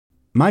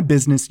My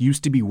business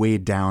used to be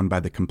weighed down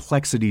by the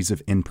complexities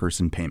of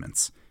in-person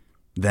payments.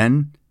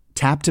 Then,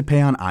 Tap to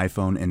Pay on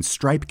iPhone and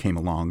Stripe came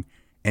along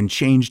and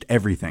changed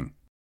everything.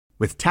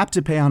 With Tap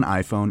to Pay on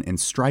iPhone and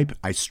Stripe,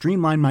 I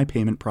streamlined my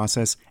payment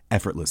process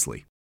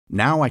effortlessly.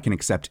 Now I can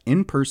accept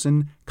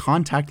in-person,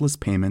 contactless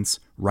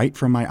payments right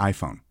from my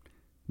iPhone.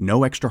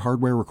 No extra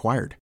hardware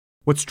required.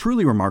 What's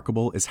truly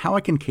remarkable is how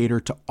I can cater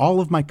to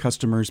all of my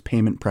customers'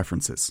 payment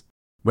preferences.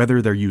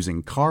 Whether they're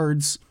using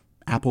cards,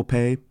 Apple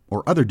Pay,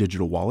 or other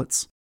digital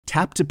wallets,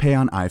 Tap to Pay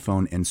on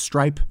iPhone and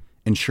Stripe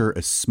ensure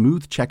a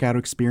smooth checkout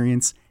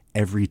experience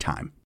every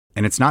time.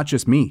 And it's not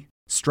just me.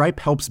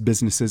 Stripe helps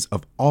businesses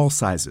of all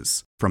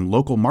sizes, from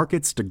local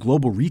markets to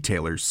global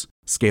retailers,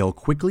 scale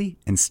quickly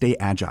and stay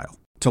agile.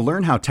 To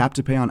learn how Tap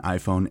to Pay on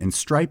iPhone and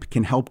Stripe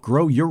can help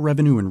grow your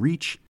revenue and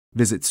reach,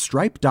 visit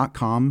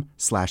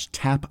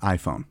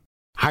stripe.com/tapiphone.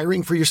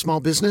 Hiring for your small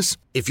business?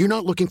 If you're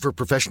not looking for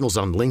professionals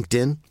on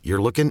LinkedIn,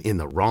 you're looking in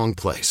the wrong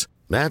place.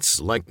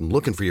 That's like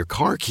looking for your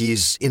car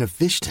keys in a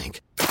fish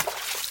tank.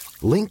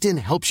 LinkedIn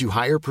helps you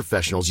hire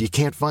professionals you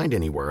can't find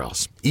anywhere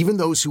else, even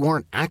those who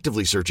aren't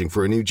actively searching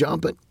for a new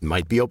job but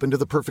might be open to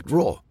the perfect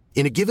role.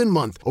 In a given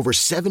month, over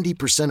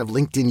 70% of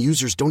LinkedIn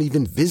users don't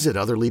even visit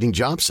other leading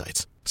job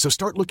sites. So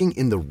start looking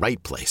in the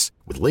right place.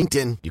 With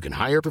LinkedIn, you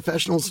can hire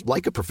professionals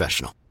like a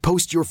professional.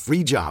 Post your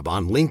free job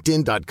on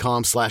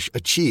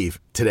linkedin.com/achieve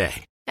today.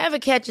 Ever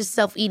catch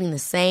yourself eating the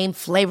same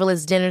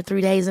flavorless dinner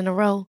 3 days in a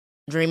row?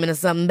 Dreaming of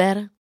something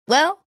better?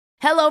 Well,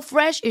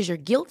 HelloFresh is your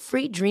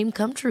guilt-free dream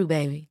come true,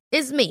 baby.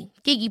 It's me,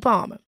 Keke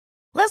Palmer.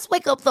 Let's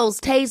wake up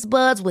those taste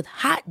buds with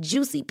hot,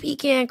 juicy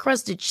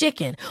pecan-crusted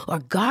chicken or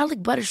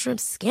garlic butter shrimp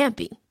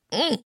scampi.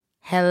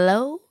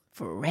 Hello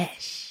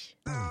Fresh.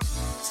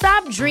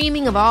 Stop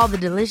dreaming of all the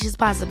delicious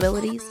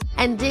possibilities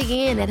and dig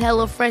in at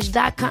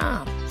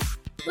HelloFresh.com.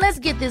 Let's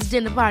get this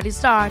dinner party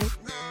started.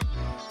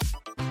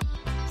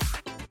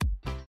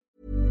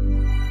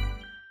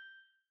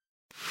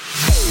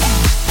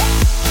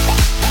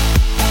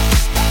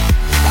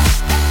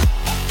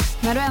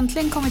 När du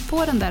äntligen kommit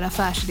på den där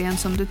affärsidén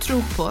som du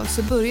tror på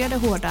så börjar det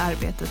hårda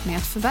arbetet med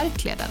att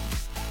förverkliga den.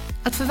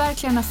 Att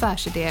förverkliga en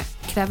affärsidé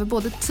kräver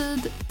både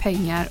tid,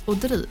 pengar och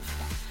driv.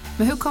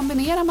 Men hur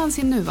kombinerar man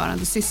sin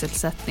nuvarande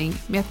sysselsättning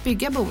med att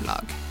bygga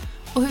bolag?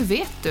 Och hur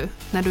vet du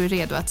när du är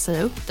redo att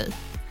säga upp dig?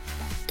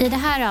 I det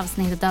här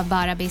avsnittet av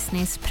Bara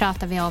Business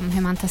pratar vi om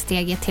hur man tar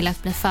steget till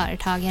att bli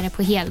företagare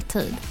på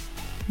heltid.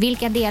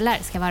 Vilka delar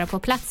ska vara på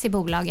plats i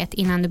bolaget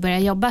innan du börjar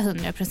jobba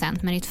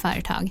 100% med ditt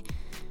företag?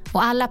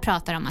 Och alla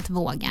pratar om att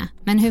våga,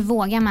 men hur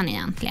vågar man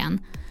egentligen?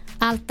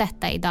 Allt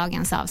detta i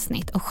dagens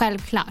avsnitt och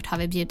självklart har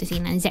vi bjudit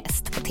in en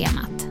gäst på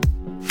temat.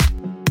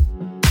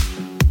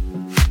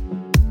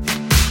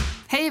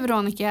 Hej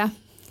Veronica!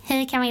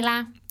 Hej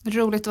Camilla!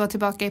 Roligt att vara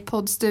tillbaka i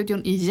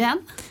poddstudion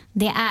igen.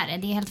 Det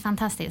är helt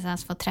fantastiskt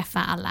att få träffa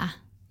alla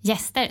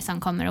gäster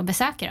som kommer och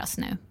besöker oss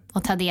nu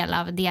och ta del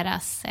av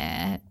deras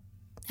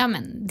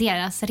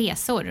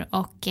resor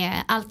och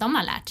allt de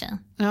har lärt sig.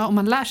 Ja, och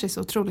man lär sig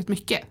så otroligt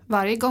mycket.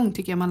 Varje gång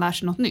tycker jag man lär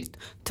sig något nytt.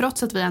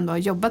 Trots att vi ändå har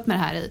jobbat med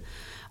det här i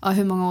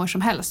hur många år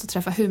som helst och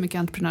träffat hur mycket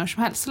entreprenörer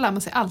som helst, så lär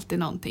man sig alltid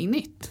någonting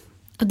nytt.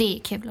 Och det är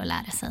kul att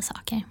lära sig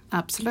saker.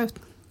 Absolut.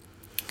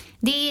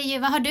 Det är ju,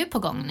 vad har du på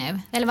gång nu?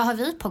 Eller vad har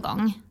vi på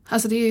gång?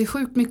 Alltså det är ju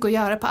sjukt mycket att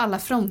göra på alla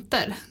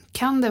fronter.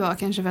 Kan det vara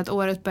kanske för att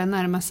året börjar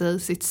närma sig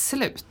sitt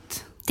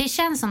slut? Det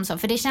känns som så,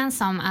 för det känns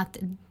som att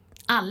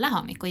alla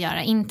har mycket att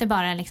göra. Inte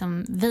bara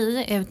liksom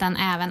vi, utan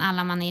även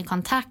alla man är i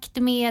kontakt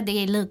med. Det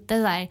är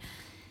lite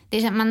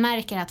där, man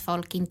märker att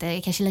folk inte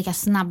är kanske lika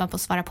snabba på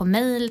att svara på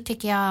mejl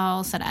tycker jag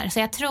och sådär. Så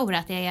jag tror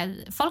att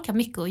folk har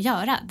mycket att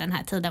göra den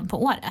här tiden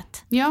på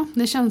året. Ja,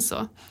 det känns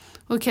så.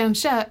 Och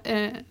kanske,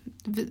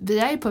 vi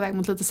är ju på väg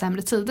mot lite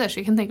sämre tider, så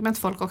jag kan tänka mig att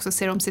folk också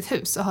ser om sitt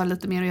hus och har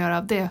lite mer att göra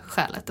av det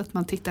skälet. Att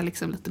man tittar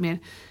liksom lite mer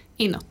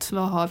inåt.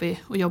 Vad har vi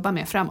att jobba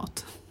med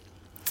framåt?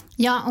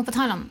 Ja, och på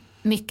tal om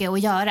mycket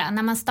att göra.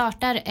 När man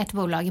startar ett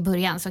bolag i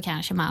början så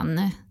kanske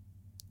man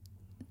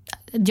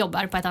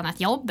jobbar på ett annat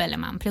jobb eller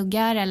man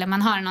pluggar eller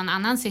man har någon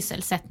annan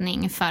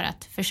sysselsättning för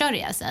att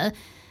försörja sig.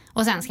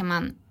 Och sen ska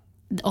man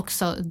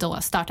också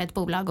då starta ett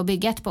bolag och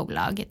bygga ett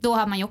bolag. Då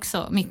har man ju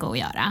också mycket att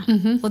göra.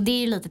 Mm-hmm. Och det är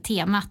ju lite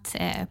temat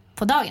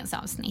på dagens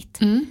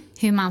avsnitt. Mm.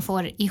 Hur man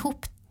får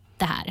ihop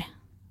det här.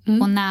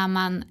 Mm. Och när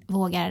man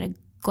vågar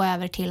gå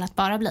över till att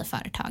bara bli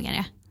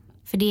företagare.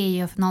 För det är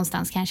ju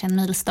någonstans kanske en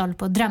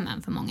milstolpe och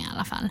drömmen för många i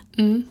alla fall.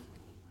 Mm.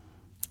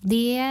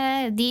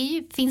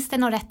 Finns det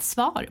något rätt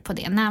svar på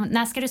det?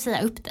 När ska du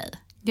säga upp dig?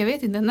 Jag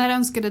vet inte. När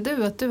önskade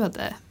du att du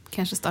hade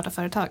kanske startat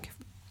företag?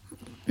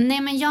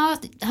 Nej, men jag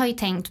har ju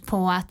tänkt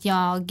på att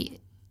jag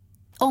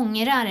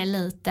ångrar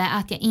lite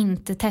att jag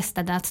inte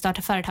testade att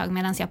starta företag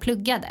medan jag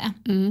pluggade.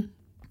 Mm.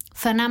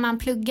 För när man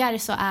pluggar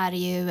så är det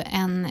ju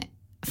en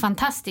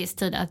fantastisk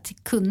tid att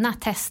kunna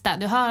testa.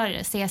 Du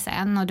har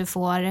CSN och du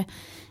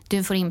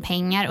får in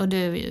pengar och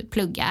du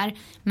pluggar.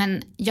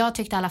 Men jag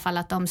tyckte i alla fall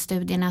att de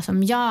studierna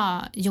som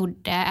jag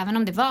gjorde, även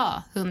om det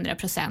var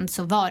 100%,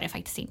 så var det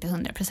faktiskt inte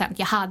 100%.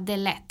 Jag hade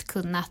lätt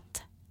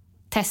kunnat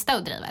testa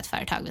och driva ett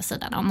företag vid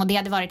sidan om. Och det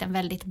hade varit en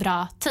väldigt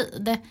bra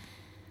tid.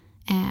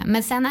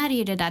 Men sen är det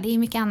ju det är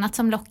mycket annat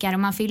som lockar och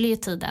man fyller ju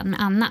tiden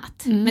med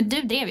annat. Men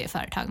du drev ju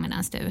företag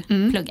medan du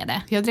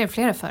pluggade. Jag drev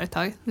flera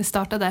företag. Vi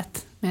startade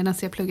ett medan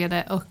jag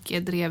pluggade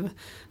och drev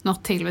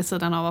något till vid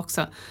sidan av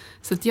också.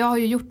 Så att jag har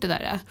ju gjort det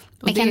där.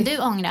 Och men kan du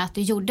ångra att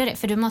du gjorde det?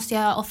 För du måste ju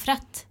ha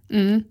offrat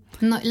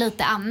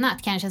lite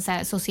annat. Kanske så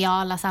här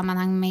sociala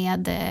sammanhang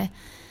med...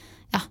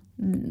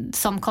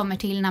 som kommer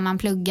till när man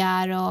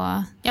pluggar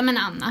och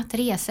annat,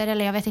 resor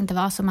eller jag vet inte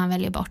vad som man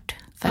väljer bort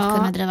för att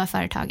kunna driva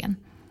företagen.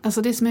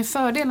 Alltså det som är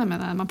fördelen med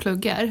när man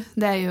pluggar,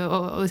 det är ju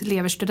och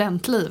lever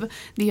studentliv,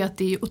 det är ju att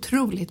det är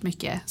otroligt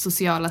mycket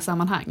sociala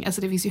sammanhang.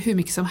 Alltså det finns ju hur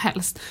mycket som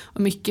helst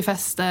och mycket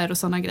fester och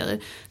sådana grejer.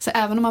 Så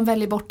även om man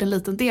väljer bort en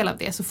liten del av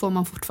det så får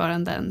man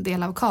fortfarande en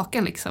del av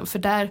kakan liksom. För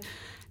där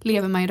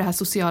lever man ju det här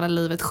sociala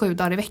livet 7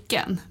 dagar i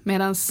veckan.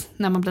 Medan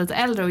när man blir lite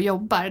äldre och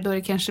jobbar, då är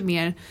det kanske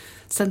mer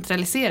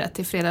centraliserat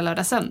till fredag,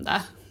 lördag,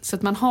 söndag. Så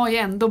att man har ju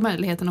ändå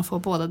möjligheten att få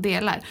båda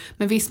delar.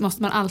 Men visst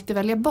måste man alltid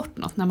välja bort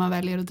något när man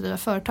väljer att driva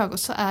företag. Och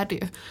så är det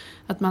ju.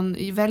 Att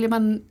väljer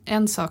man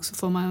en sak så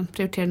får man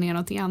prioritera ner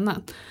någonting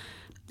annat.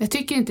 Jag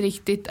tycker inte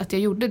riktigt att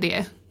jag gjorde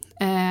det.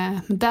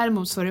 Men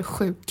däremot så var det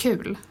sjukt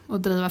kul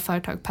att driva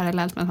företag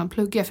parallellt med att man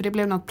pluggar. För det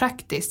blev något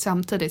praktiskt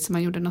samtidigt som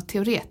man gjorde något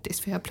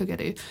teoretiskt. För jag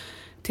pluggade ju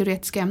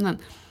teoretiska ämnen.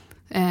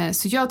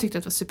 Så jag tyckte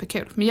att det var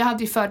superkul. Men jag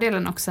hade ju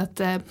fördelen också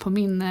att på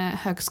min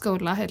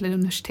högskola eller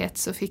universitet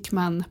så fick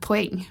man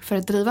poäng för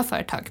att driva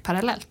företag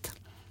parallellt.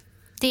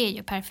 Det är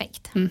ju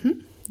perfekt.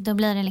 Då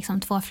blir det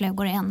liksom 2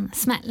 flugor i en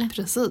smäll.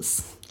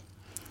 Precis.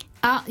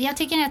 Ja, jag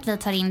tycker att vi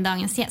tar in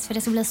dagens gäst för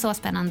det ska bli så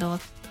spännande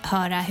att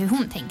höra hur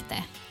hon tänkte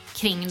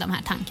kring de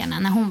här tankarna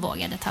när hon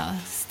vågade ta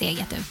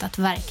steget ut att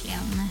verkligen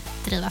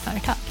driva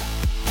företag.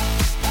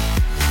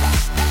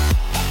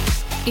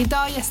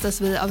 Idag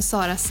gästas vi av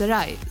Sara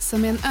Serai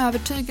som med en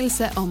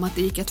övertygelse om att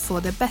det gick att få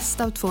det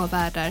bästa av 2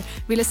 världar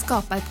ville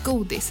skapa ett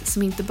godis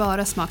som inte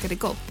bara smakade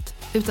gott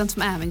utan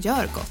som även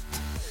gör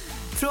gott.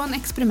 Från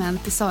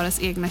experiment i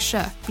Saras egna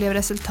kök blev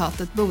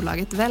resultatet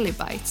bolaget Welly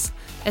Bites,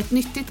 ett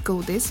nyttigt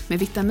godis med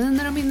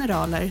vitaminer och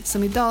mineraler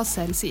som idag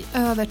säljs i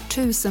över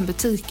 1000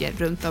 butiker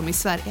runt om i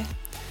Sverige.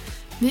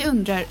 Vi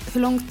undrar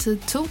hur lång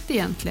tid tog det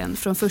egentligen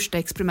från första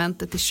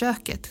experimentet i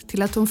köket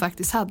till att hon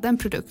faktiskt hade en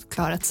produkt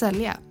klar att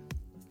sälja.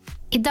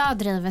 Idag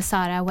driver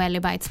Sara Welly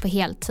Bites på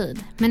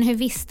heltid. Men hur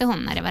visste hon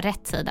när det var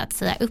rätt tid att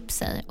säga upp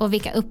sig? Och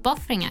vilka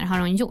uppoffringar har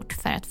hon gjort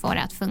för att få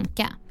det att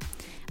funka?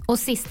 Och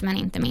sist men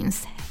inte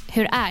minst,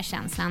 hur är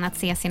känslan att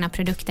se sina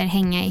produkter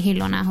hänga i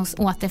hyllorna hos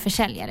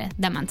återförsäljare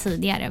där man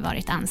tidigare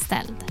varit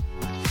anställd?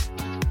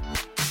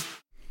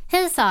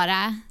 Hej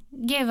Sara!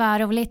 Gud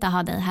vad roligt att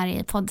ha dig här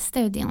i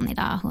poddstudion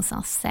idag hos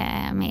oss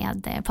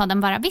med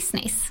podden Bara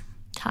Business.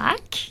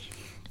 Tack!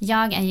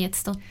 Jag är ju ett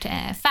stort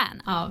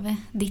fan av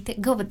ditt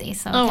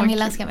godis och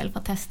Camilla ska väl få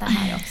testa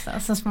här också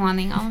så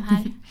småningom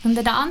här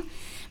under dagen.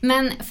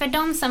 Men för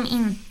de som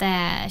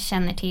inte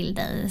känner till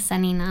dig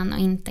sen innan och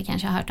inte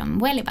kanske har hört om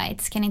Welly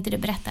Bites, kan inte du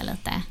berätta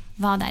lite,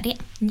 vad är det?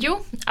 Jo,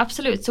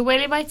 absolut. Så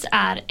Welly Bites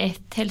är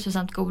ett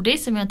hälsosamt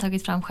godis som jag har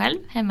tagit fram själv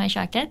hemma i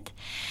köket.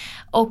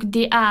 Och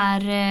det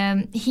är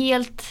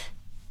helt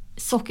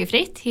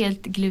sockerfritt,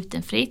 helt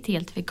glutenfritt,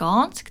 helt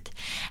veganskt.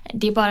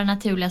 Det är bara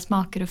naturliga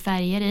smaker och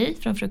färger i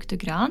från frukt och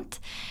grönt.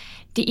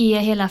 Det är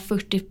hela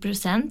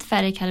 40%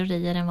 färre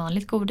kalorier än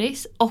vanligt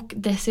godis. Och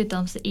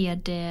dessutom så är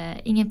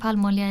det ingen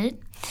palmolja i.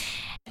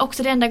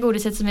 Också det enda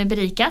godiset som är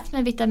berikat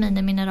med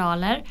vitaminer och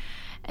mineraler.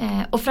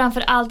 Och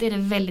framför allt är det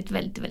väldigt,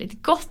 väldigt,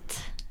 väldigt gott.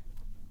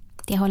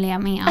 Det håller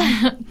jag med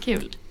om.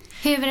 Kul.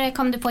 Hur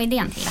kom du på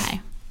idén till det här?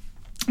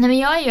 Nej, men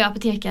jag är ju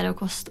apotekare och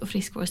kost- och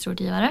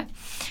friskvårdsrådgivare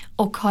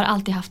och har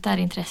alltid haft det här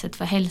intresset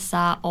för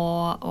hälsa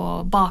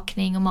och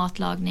bakning och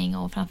matlagning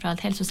och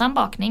framförallt hälsosam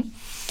bakning.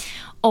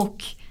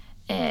 Och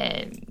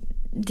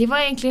det var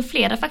egentligen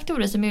flera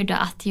faktorer som gjorde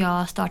att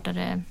jag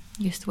startade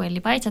just Welly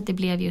Bites, att det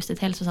blev just ett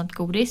hälsosamt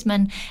godis.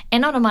 Men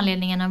en av de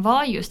anledningarna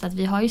var just att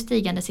vi har ju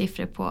stigande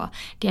siffror på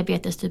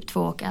diabetes typ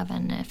 2 och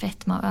även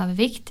fetma och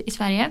övervikt i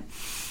Sverige.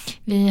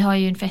 Vi har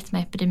ju en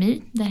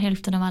fetmaepidemi där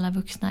hälften av alla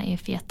vuxna är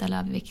feta eller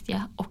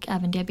överviktiga och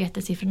även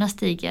diabetessiffrorna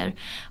stiger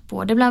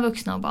både bland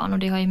vuxna och barn, och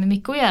det har ju med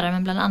mycket att göra,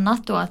 men bland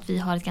annat då att vi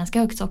har ett ganska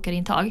högt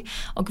sockerintag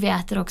och vi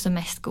äter också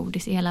mest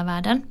godis i hela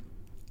världen.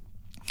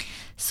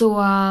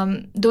 Så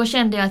då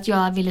kände jag att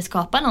jag ville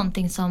skapa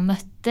någonting som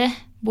mötte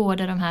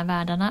båda de här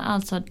världarna,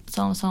 alltså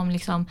som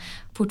liksom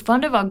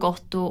fortfarande var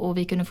gott och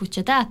vi kunde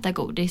fortsätta äta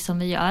godis som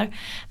vi gör,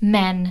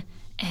 men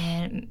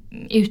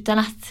utan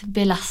att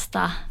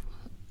belasta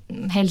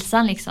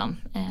hälsan liksom,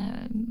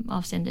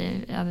 avseende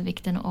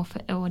övervikten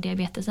och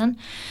diabetesen.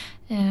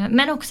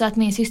 Men också att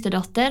min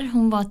systerdotter,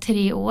 hon var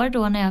 3 år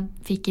då när jag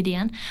fick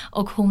idén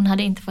och hon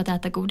hade inte fått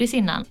äta godis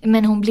innan.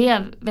 Men hon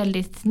blev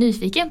väldigt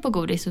nyfiken på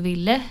godis och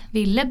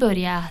ville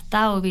börja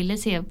äta och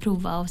ville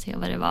prova och se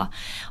vad det var.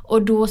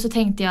 Och då så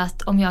tänkte jag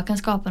att om jag kan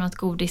skapa något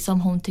godis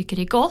som hon tycker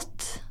är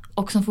gott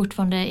och som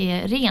fortfarande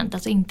är rent,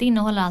 alltså inte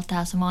innehåller allt det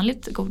här som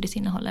vanligt godis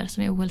innehåller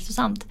som är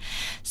ohälsosamt,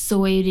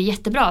 så är det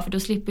jättebra, för då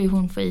slipper ju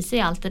hon få i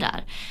sig allt det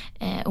där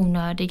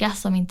onödiga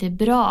som inte är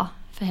bra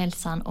för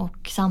hälsan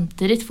och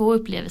samtidigt få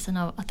upplevelsen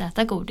av att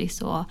äta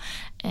godis och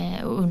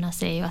unna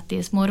sig, och att det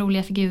är små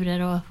roliga figurer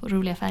och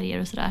roliga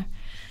färger och sådär.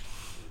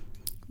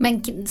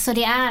 Men så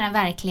det är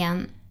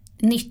verkligen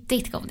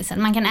nyttigt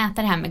godisen? Man kan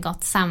äta det här med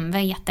gott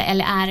samvete,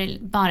 eller är det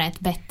bara ett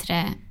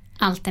bättre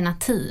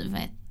alternativ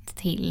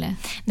till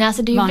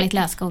vanligt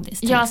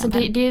lösgodis? Ja, alltså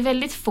det är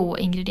väldigt få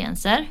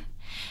ingredienser.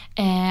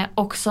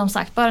 Och som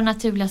sagt, bara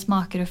naturliga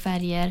smaker och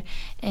färger,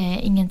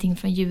 ingenting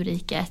från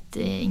djurriket,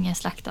 inga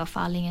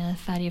slaktavfall, inga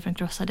färger från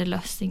krossade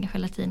löss, inga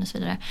gelatin och så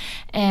vidare.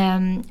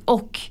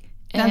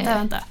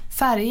 Vänta.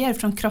 Färger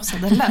från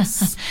krossade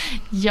löss?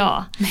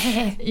 Ja.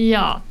 Nej.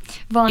 Ja.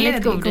 Vanligt är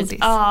det godis.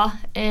 Ja,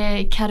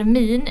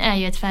 karmin är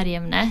ju ett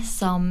färgämne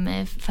som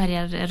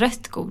färgar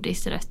rött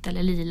godis, rött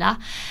eller lila.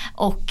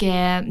 Och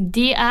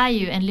det är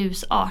ju en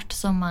lusart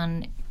som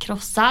man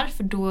krossar,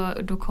 för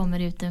då kommer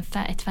det ut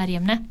ett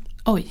färgämne.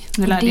 Oj,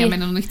 nu lärde jag mig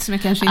något nytt som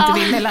jag kanske inte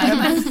ville lära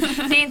mig.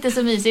 Det är inte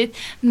så mysigt,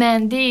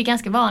 men det är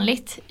ganska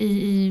vanligt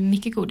i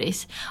mycket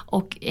godis.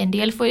 Och en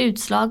del får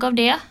utslag av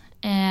det,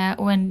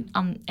 och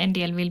en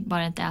del vill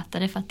bara inte äta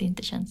det för att det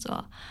inte känns så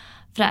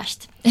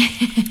fräscht.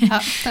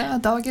 Ja,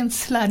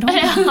 dagens lärdom.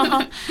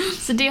 Ja,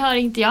 så det har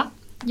inte jag.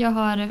 Jag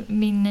har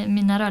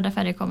mina röda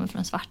färger kommer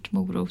från svart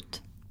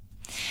morot.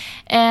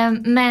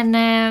 Men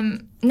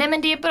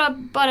det är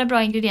bara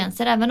bra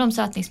ingredienser. Även de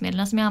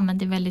sötningsmedlen som jag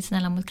använder är väldigt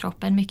snälla mot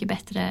kroppen. Mycket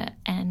bättre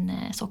än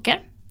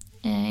socker.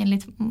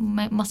 Enligt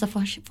massa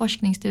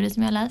forskningsstudier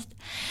som jag har läst.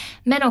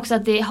 Men också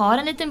att det har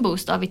en liten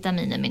boost av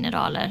vitaminer och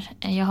mineraler.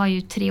 Jag har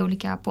ju 3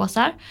 olika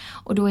påsar.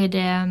 Och då är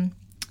det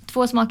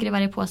 2 smaker i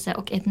varje påse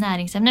och ett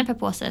näringsämne per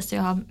påse. Så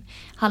jag har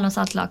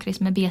hallonsaltlakrits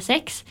med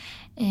B6,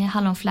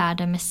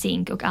 hallonfläder med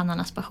zink och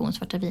ananas, passion,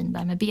 svarta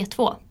vinbär med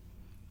B2.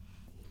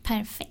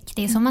 Perfekt,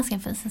 det är så man ska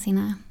få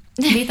sina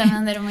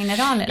vitaminer och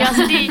mineraler. Ja,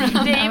 alltså det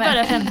är ju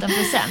bara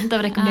 15%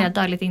 av rekommenderat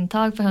dagligt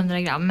intag för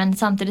 100 gram. Men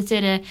samtidigt så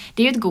är det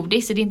är ju ett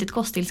godis, så det är inte ett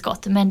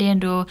kosttillskott. Men det är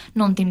ändå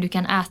någonting du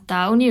kan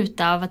äta och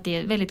njuta av, att det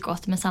är väldigt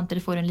gott. Men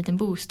samtidigt får du en liten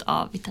boost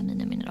av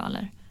vitaminer och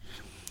mineraler.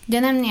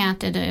 Du nämner ju att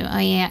du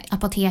är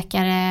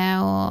apotekare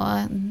och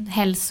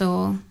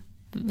hälsovetare,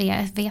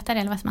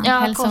 eller vad man?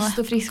 Ja, kost-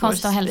 och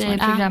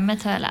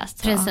friskvårdsprogrammet har jag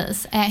läst.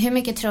 Precis. Ja. Hur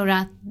mycket tror du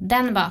att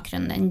den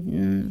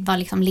bakgrunden var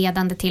liksom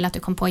ledande till att du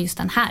kom på just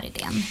den här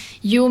idén?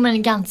 Jo,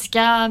 men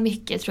ganska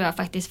mycket tror jag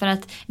faktiskt. För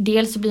att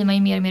dels så blir man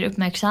ju mer och mer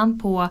uppmärksam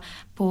på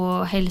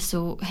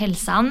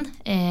hälsan,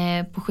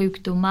 på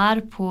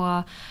sjukdomar,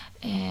 på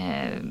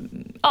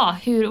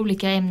hur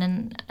olika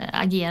ämnen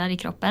agerar i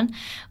kroppen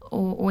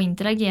och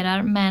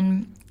interagerar.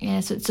 Men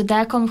så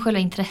där kom själva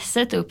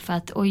intresset upp, för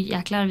att oj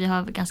jäklar, vi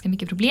har ganska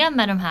mycket problem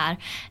med de här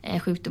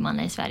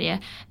sjukdomarna i Sverige.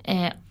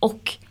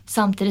 Och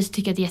samtidigt så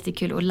tycker jag att det är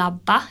jättekul att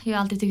labba. Jag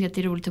har alltid tyckt att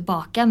det är roligt att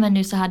baka, men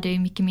nu så hade jag ju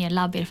mycket mer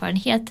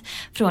labberfarenhet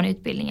från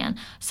utbildningen.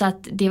 Så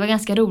att det var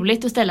ganska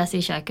roligt att ställa sig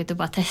i köket och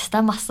bara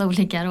testa massa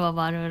olika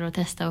råvaror och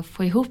testa att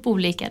få ihop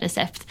olika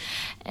recept.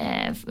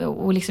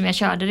 Och liksom jag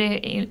körde det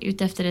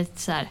ut efter ett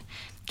så här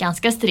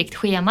ganska strikt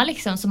schema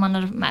liksom, som man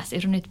har med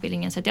sig från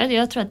utbildningen. Så att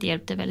jag tror att det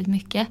hjälpte väldigt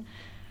mycket.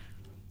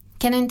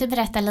 Kan du inte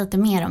berätta lite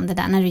mer om det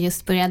där när du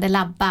just började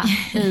labba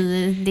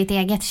i ditt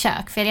eget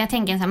kök? För jag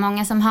tänker så här,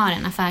 många som har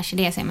en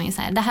affärsidé så är man ju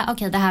så här,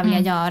 det här vill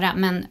jag göra,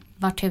 men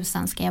var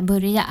tusan ska jag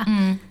börja?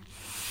 Mm.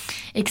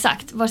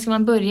 Exakt, var ska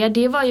man börja?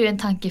 Det var ju en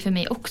tanke för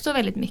mig också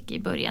väldigt mycket i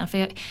början.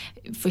 För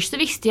först så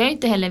visste jag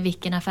inte heller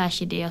vilken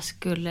affärsidé jag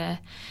skulle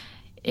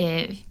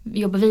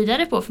jobba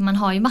vidare på, för man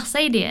har ju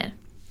massa idéer.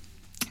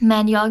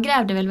 Men jag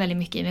grävde väl väldigt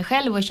mycket i mig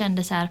själv och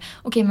kände så här,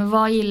 okej, men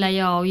vad gillar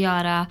jag att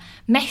göra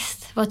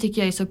mest? Vad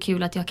tycker jag är så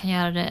kul att jag kan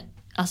göra det,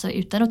 alltså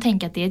utan att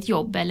tänka att det är ett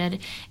jobb eller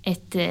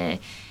ett,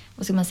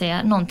 vad ska man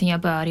säga, någonting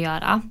jag bör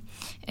göra.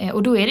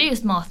 Och då är det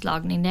just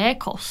matlagning, det är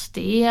kost,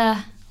 det är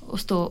att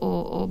stå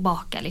och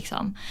baka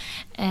liksom.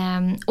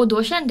 Och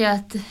då kände jag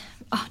att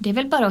det är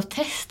väl bara att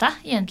testa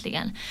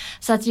egentligen.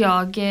 Så att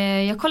jag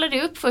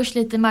kollade upp först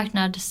lite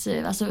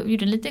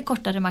gjorde en lite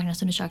kortare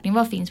marknadsundersökning.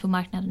 Vad finns på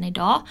marknaden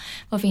idag?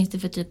 Vad finns det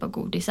för typ av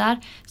godisar?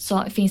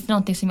 Så finns det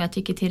någonting som jag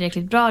tycker är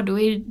tillräckligt bra, då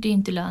är det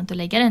inte lönt att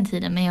lägga den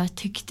tiden. Men jag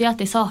tyckte att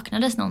det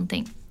saknades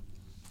någonting.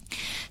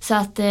 Så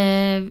att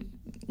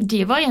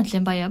det var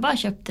egentligen bara, jag bara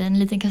köpte en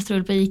liten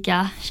kastrull på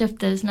Ica.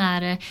 Köpte såna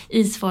här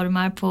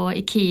isformar på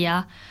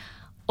Ikea.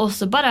 Och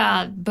så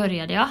bara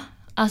började jag.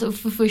 Alltså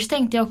för först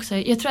tänkte jag också,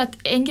 jag tror att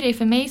en grej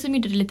för mig som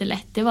gjorde det lite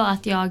lätt, det var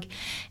att jag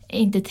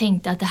inte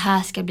tänkte att det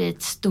här ska bli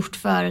ett stort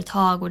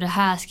företag och det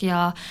här ska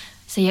jag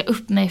säga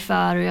upp mig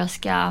för och jag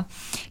ska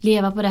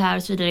leva på det här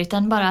och så vidare,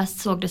 utan bara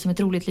såg det som ett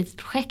roligt litet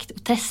projekt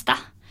att testa.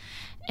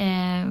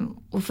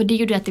 Och för det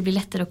gjorde att det blev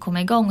lättare att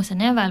komma igång, och sen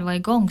när jag väl var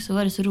igång så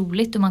var det så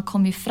roligt och man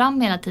kom ju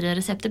fram hela tiden,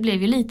 receptet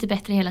blev ju lite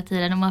bättre hela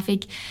tiden och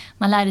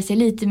man lärde sig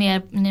lite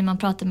mer när man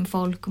pratade med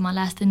folk och man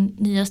läste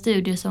nya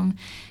studier som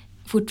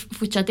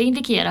fortsatte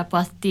indikera på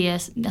att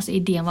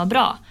idén var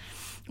bra.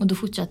 Och då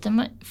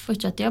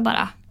fortsatte jag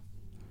bara.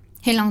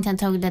 Hur lång tid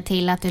tog det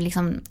till att du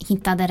liksom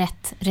hittade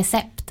rätt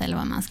recept, eller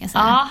vad man ska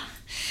säga? Ja,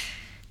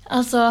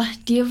 alltså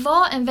det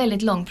var en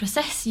väldigt lång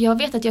process. Jag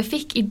vet att jag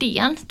fick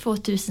idén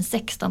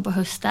 2016 på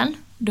hösten.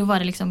 Då var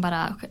det liksom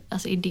bara,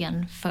 alltså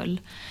idén föll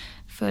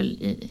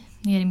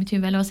ner i mitt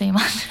huvud, eller vad säger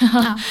man?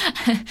 Ja.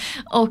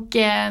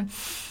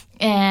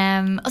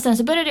 Och sen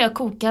så började jag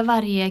koka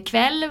varje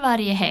kväll,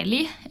 varje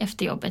helg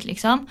efter jobbet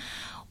liksom.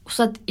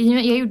 Så att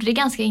jag gjorde det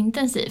ganska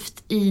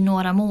intensivt i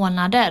några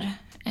månader.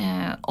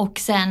 Och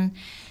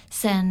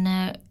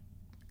sen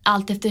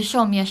allt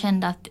eftersom jag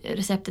kände att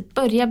receptet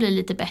började bli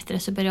lite bättre,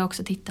 så började jag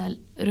också titta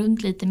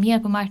runt lite mer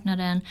på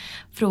marknaden.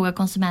 Fråga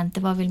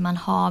konsumenter, vad vill man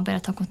ha? Börja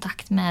ta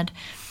kontakt med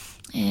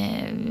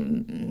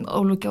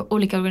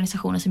olika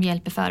organisationer som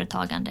hjälper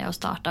företagande och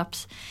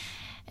startups.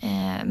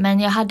 Men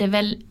jag hade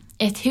väl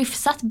ett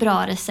hyfsat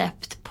bra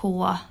recept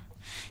på...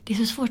 Det är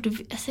så svårt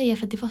att säga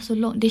för att det var så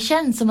långt. Det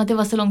känns som att det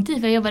var så lång tid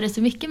för jag jobbade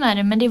så mycket med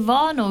det. Men det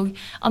var nog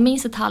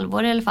minst ett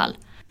halvår i alla fall.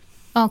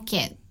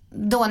 Okej.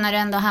 Då när du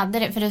ändå hade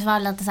det, för det var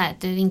lite så här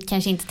att du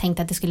kanske inte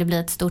tänkte att det skulle bli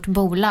ett stort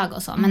bolag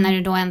och så. Men när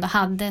du då ändå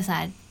hade så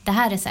här, det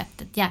här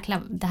receptet,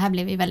 jäklar, det här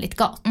blev ju väldigt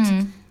gott.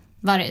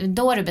 Var det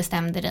då du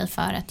bestämde dig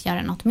för att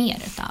göra något mer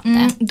utav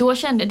det? Då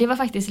det var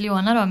faktiskt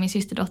Leona då, min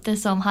systerdotter,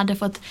 som hade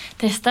fått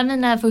testa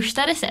mina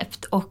första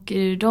recept och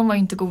de var ju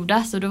inte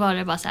goda, så då var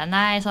det bara så här: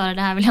 nej Sara,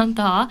 det här vill jag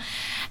inte ha.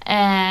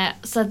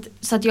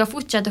 Så att jag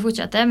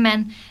fortsatte,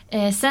 men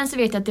sen så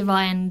vet jag att det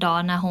var en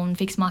dag när hon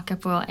fick smaka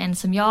på en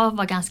som jag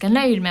var ganska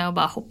nöjd med och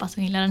bara hoppas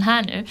hon gillar den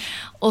här nu.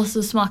 Och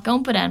så smakade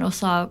hon på den och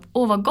sa: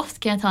 åh vad gott,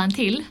 kan jag ta en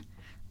till?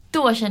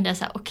 Då kände jag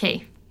så här: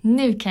 okej,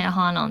 nu kan jag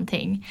ha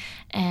någonting.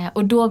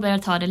 Och då började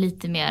jag ta det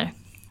lite mer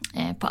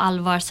på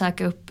allvar,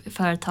 söka upp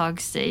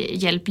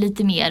företagshjälp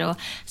lite mer och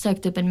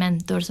sökte upp en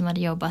mentor som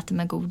hade jobbat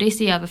med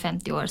godis i över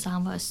 50 år, så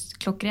han var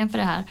klockren för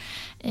det här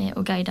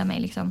och guidade mig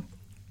liksom.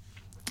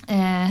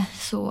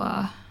 Så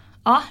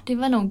ja, det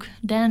var nog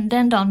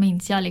den dagen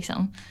minns jag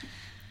liksom.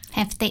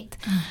 Häftigt.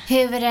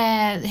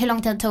 Hur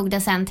lång tid tog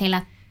det sen till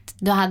att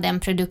du hade en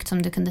produkt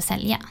som du kunde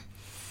sälja?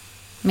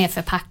 Med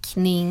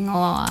förpackning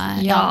och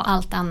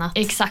allt annat.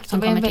 Exakt,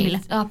 som kommer till.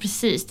 Ja,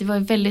 precis. Det var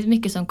väldigt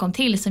mycket som kom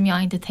till som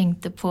jag inte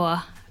tänkte på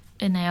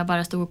när jag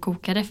bara stod och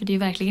kokade. För det är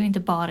verkligen inte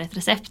bara ett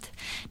recept.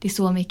 Det är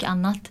så mycket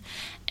annat.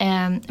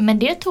 Men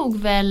det tog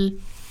väl...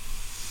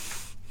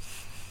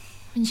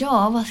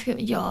 Ja,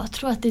 jag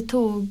tror att det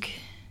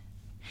tog...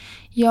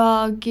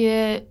 Jag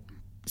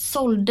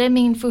sålde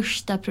min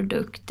första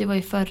produkt. Det var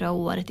ju förra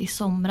året i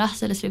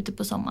somras, eller slutet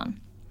på sommaren.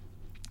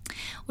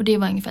 Och det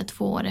var ungefär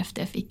 2 år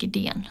efter jag fick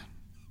idén.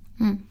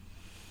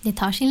 Det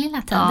tar sin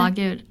lilla tid. Ja,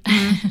 gud.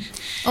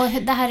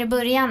 Och det här i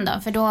början då,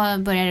 för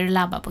då började du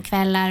labba på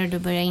kvällar och du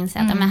började inse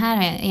att men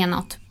här är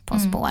något på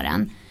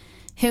spåren.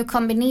 Hur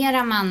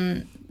kombinerar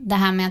man det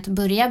här med att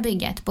börja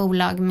bygga ett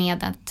bolag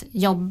med att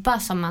jobba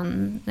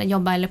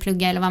eller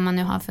plugga eller vad man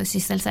nu har för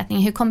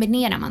sysselsättning? Hur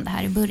kombinerar man det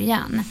här i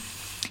början?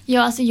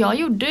 Ja, alltså jag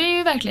gjorde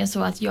ju verkligen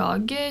så att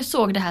jag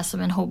såg det här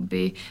som en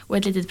hobby och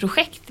ett litet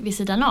projekt vid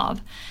sidan av.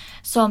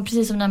 Som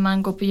precis som när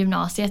man går på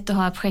gymnasiet och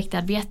har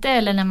projektarbete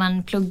eller när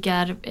man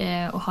pluggar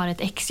och har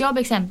ett exjobb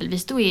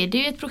exempelvis, då är det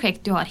ju ett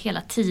projekt du har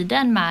hela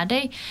tiden med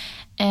dig,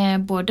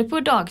 både på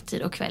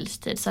dagtid och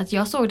kvällstid. Så att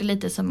jag såg det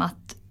lite som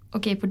att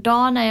okej, på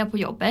dagen är jag på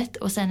jobbet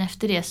och sen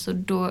efter det så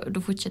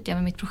då fortsätter jag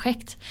med mitt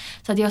projekt.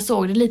 Så att jag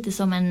såg det lite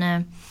som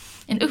en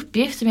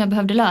uppgift som jag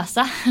behövde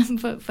lösa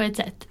på ett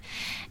sätt.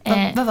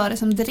 Vad var det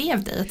som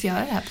drev dig att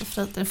göra det här på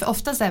fritiden? För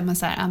ofta är man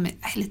så här, jag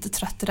är lite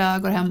trött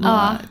idag, går hem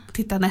och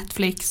tittar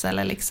Netflix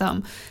eller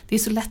liksom, det är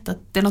så lätt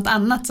att det är något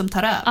annat som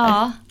tar över.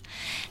 Ja.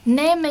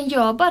 Nej, men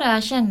jag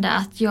bara kände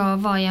att jag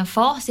var i en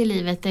fas i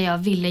livet där jag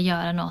ville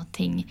göra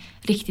någonting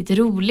riktigt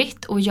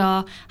roligt. Och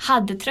jag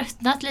hade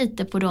tröttnat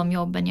lite på de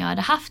jobben jag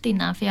hade haft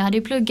innan. För jag hade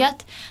ju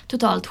pluggat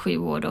totalt 7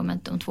 år då med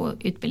de 2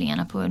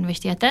 utbildningarna på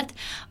universitetet.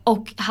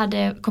 Och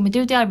hade kommit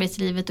ut i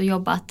arbetslivet och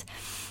jobbat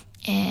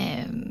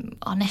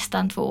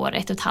nästan 2 år,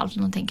 1,5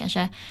 någonting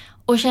kanske.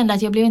 Och kände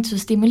att jag blev inte så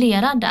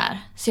stimulerad där.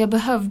 Så jag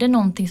behövde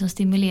någonting som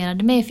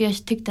stimulerade mig. För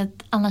jag tyckte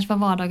att annars var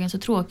vardagen så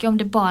tråkig. Om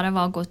det bara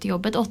var att gå till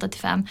jobbet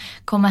 8-5.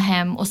 Komma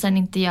hem och sen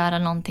inte göra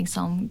någonting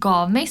som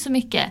gav mig så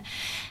mycket.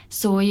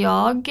 Så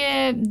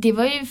det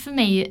var ju för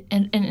mig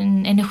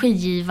en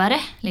energigivare.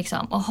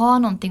 Liksom, att ha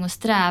någonting att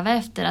sträva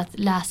efter. Att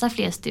läsa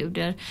fler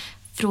studier.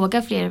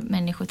 Fråga fler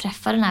människor.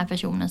 Träffa den här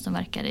personen som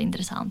verkade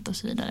intressant och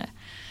så vidare.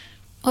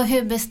 Och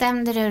hur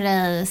bestämde du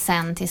dig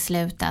sen till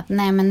slut att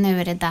nej, men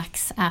nu är det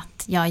dags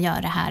att jag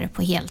gör det här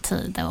på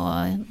heltid och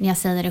jag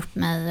säger upp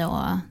mig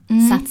och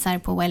satsar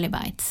på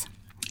Wellibites?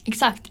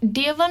 Exakt,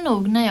 det var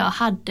nog när jag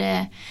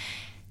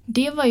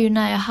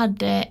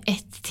hade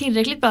ett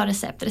tillräckligt bra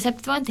recept.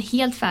 Receptet var inte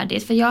helt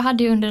färdigt, för jag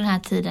hade under den här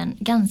tiden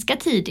ganska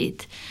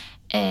tidigt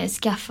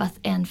skaffat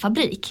en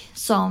fabrik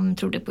som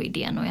trodde på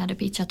idén och jag hade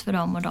pitchat för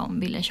dem och de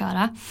ville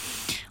köra.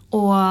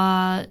 Och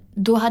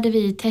då hade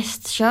vi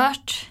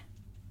testkört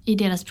i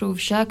deras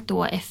provkök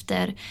då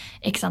efter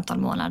x antal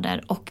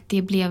månader och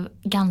det blev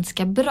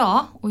ganska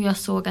bra och jag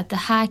såg att det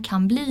här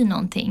kan bli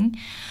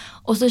någonting.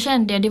 Och så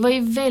kände jag, det var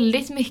ju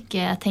väldigt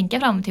mycket att tänka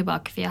fram och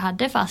tillbaka för jag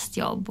hade fast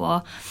jobb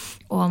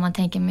och man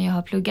tänker, men jag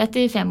har pluggat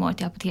i 5 år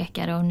till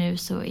apotekare och nu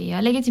så är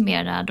jag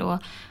legitimerad och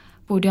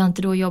borde jag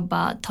inte då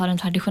ta den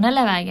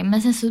traditionella vägen.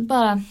 Men sen så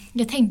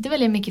jag tänkte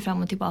väldigt mycket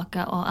fram och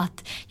tillbaka och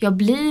att jag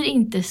blir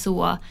inte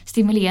så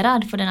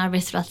stimulerad på den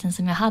arbetsplatsen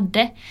som jag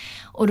hade.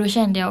 Och då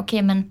kände jag,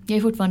 okej, men jag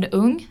är fortfarande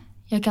ung.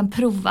 Jag kan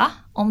prova.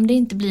 Om det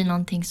inte blir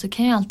någonting så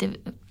kan jag alltid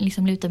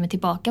liksom luta mig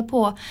tillbaka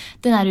på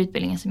den här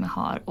utbildningen som jag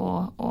har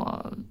och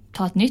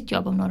ta ett nytt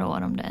jobb om några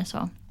år om det är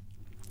så.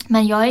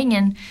 Men jag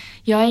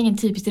är ingen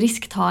typisk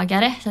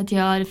risktagare, så att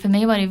för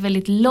mig var det en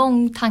väldigt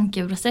lång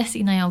tankeprocess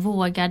innan jag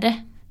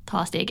vågade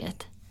ta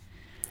steget.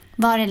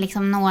 Var det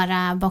liksom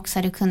några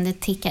boxar du kunde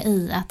ticka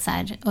i att så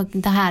här, och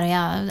det här har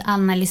jag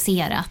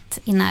analyserat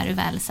innan du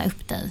väl sa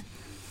upp dig?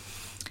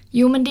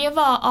 Jo, men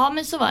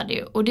men så var det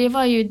ju. Och det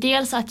var ju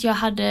dels att jag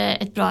hade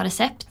ett bra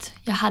recept.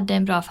 Jag hade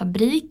en bra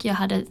fabrik. Jag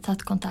hade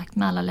tagit kontakt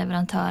med alla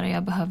leverantörer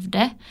jag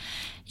behövde.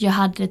 Jag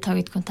hade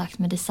tagit kontakt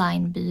med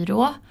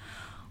designbyrå.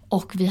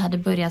 Och vi hade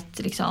börjat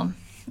liksom,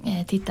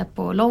 titta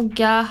på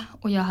logga.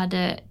 Och jag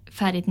hade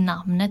färdigt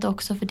namnet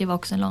också. För det var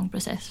också en lång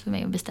process för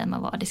mig att bestämma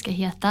vad det ska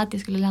heta. Att det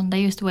skulle landa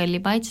just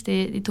Wellibites.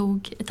 Det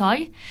tog ett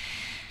tag.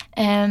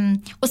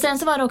 Och sen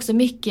så var det också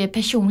mycket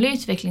personlig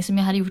utveckling som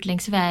jag hade gjort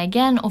längs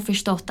vägen och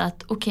förstått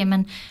att okej,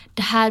 men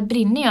det här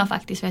brinner jag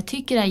faktiskt för. Jag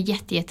tycker det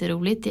är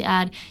jätteroligt. Det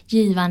är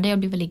givande, jag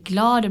blir väldigt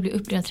glad, jag blir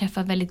upprörd och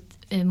träffar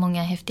väldigt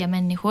många häftiga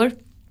människor.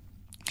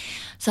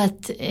 Så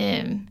att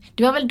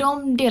det var väl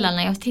de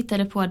delarna jag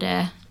tittade på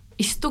det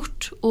i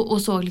stort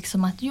och såg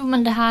liksom att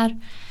men det här,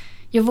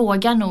 jag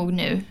vågar nog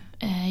nu.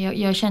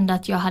 Jag kände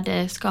att jag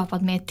hade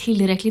skapat mig ett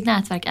tillräckligt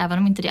nätverk, även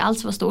om inte det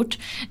alls var stort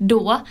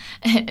då.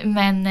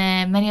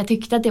 Men jag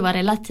tyckte att det var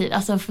relativt.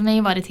 Alltså för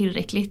mig var det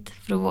tillräckligt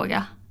för att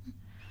våga.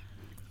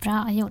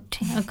 Bra gjort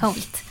och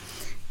coolt.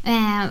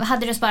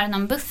 Hade du sparat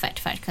någon buffert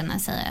för att kunna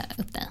säga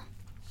upp dig?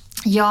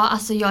 Ja,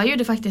 alltså jag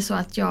gjorde faktiskt så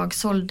att jag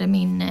sålde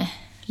min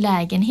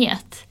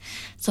lägenhet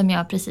som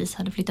jag precis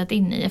hade flyttat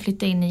in i. Jag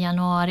flyttade in i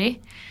januari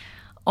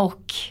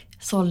och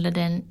sålde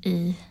den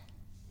i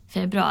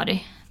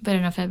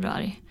början av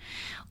februari.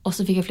 Och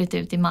så fick jag flytta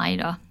ut i maj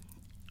då.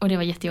 Och det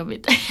var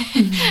jättejobbigt.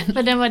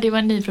 För det var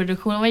en ny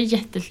produktion. Den var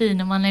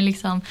jättefin. Och man har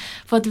liksom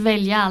fått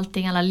välja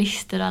allting. Alla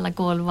lister och alla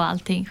golv och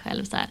allting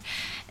själv. Så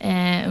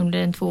här, under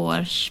en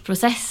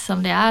 2-årsprocess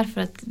som det är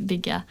för att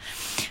bygga.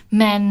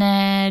 Men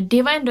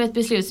det var ändå ett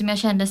beslut som jag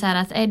kände så här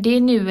att det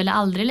är nu eller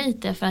aldrig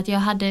lite. För att jag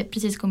hade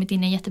precis kommit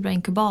in i en jättebra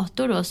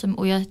inkubator då.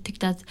 Och jag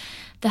tyckte att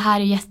det här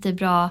är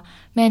jättebra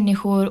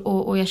människor.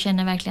 Och jag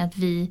känner verkligen att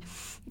vi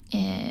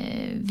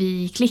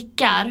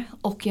klickar,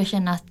 och jag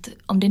känner att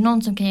om det är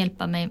någon som kan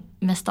hjälpa mig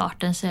med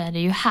starten så är det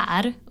ju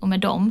här och med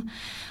dem.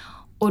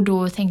 Och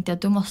då tänkte jag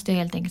att då måste jag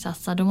helt enkelt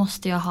satsa, då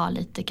måste jag ha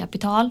lite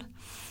kapital.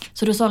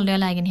 Så då sålde jag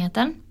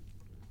lägenheten,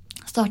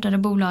 startade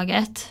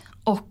bolaget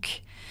och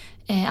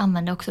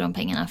använde också de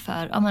pengarna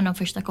för de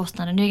första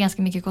kostnaderna. Det är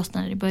ganska mycket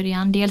kostnader i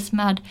början, dels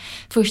med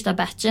första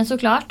batchen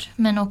såklart,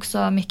 men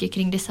också mycket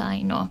kring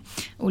design och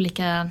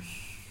olika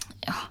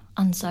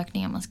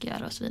ansökningar man ska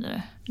göra och så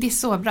vidare. Det är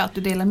så bra att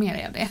du delar med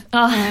dig av det.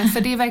 Ja.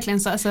 För det är verkligen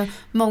så, alltså,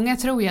 många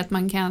tror ju att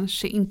man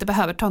kanske inte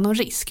behöver ta någon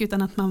risk,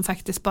 utan att man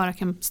faktiskt bara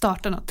kan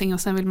starta någonting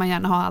och sen vill man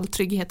gärna ha all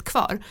trygghet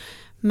kvar.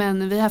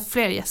 Men vi har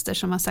fler gäster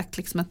som har sagt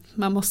liksom att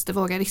man måste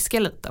våga riska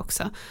lite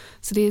också.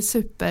 Så det är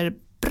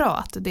superbra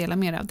att du delar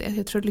med dig av det.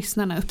 Jag tror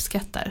lyssnarna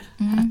uppskattar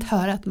att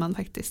höra att man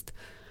faktiskt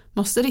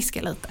måste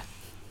riska lite.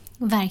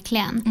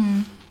 Verkligen.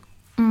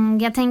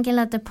 Jag tänker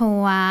lite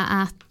på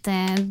att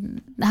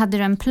hade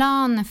du en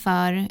plan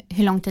för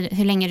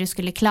hur länge du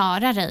skulle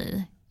klara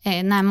dig?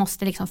 När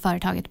måste liksom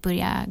företaget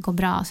börja gå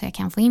bra så jag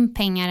kan få in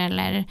pengar,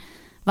 eller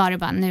var det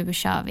bara nu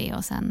kör vi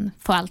och sen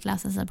får allt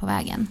lösa sig på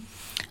vägen?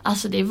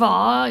 Alltså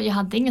jag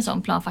hade ingen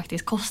sån plan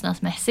faktiskt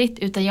kostnadsmässigt,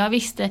 utan jag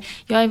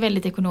är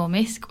väldigt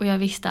ekonomisk och jag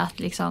visste att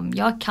liksom,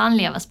 jag kan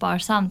leva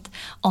sparsamt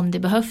om det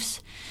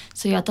behövs.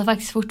 Så jag tar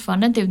faktiskt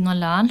fortfarande inte ut någon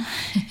lön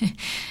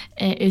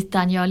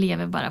utan jag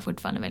lever bara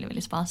fortfarande väldigt,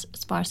 väldigt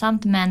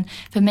sparsamt. Men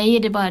för mig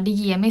är det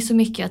ger mig så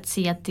mycket att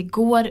se att det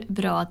går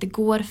bra, att det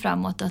går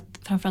framåt, att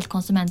framförallt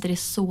konsumenter är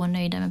så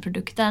nöjda med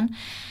produkten.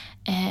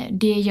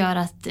 Det gör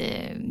att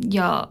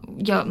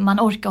man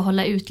orkar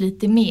hålla ut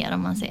lite mer,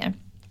 om man säger.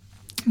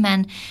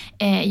 Men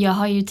jag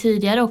har ju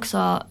tidigare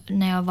också,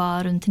 när jag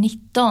var runt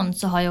 19,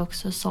 så har jag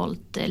också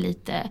sålt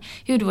lite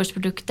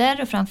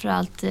hudvårdsprodukter och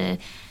framförallt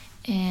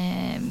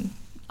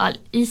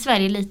i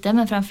Sverige lite,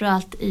 men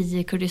framförallt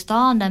i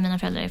Kurdistan där mina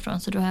föräldrar är ifrån.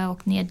 Så då har jag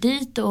åkt ner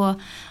dit och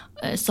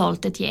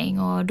sålt ett gäng,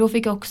 och då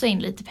fick jag också in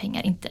lite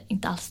pengar,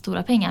 inte alls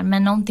stora pengar,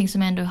 men någonting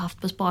som jag ändå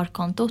haft på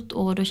sparkontot,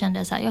 och då kände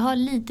jag så här, jag har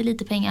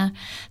lite pengar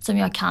som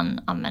jag kan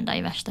använda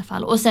i värsta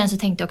fall. Och sen så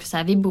tänkte jag också så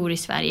här, vi bor i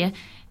Sverige,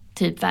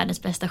 typ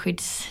världens bästa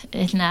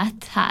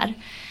skyddsnät här,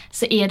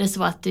 så är det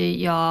så att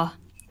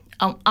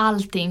om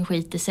allting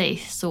skiter sig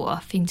så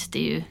finns det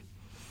ju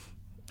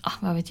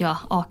vad vet jag,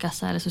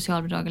 a-kassa eller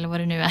socialbidrag eller vad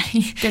det nu är.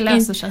 Det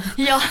löser sig.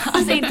 Ja,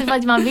 alltså inte för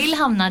att man vill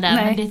hamna där.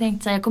 Nej. Men det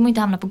tänkte så här, jag kommer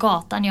inte hamna på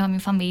gatan, jag har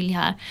min familj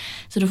här.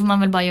 Så då får man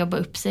väl bara jobba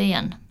upp sig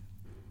igen.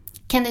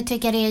 Kan du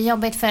tycka det är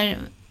jobbigt för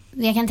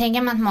jag kan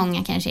tänka mig att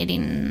många kanske i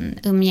din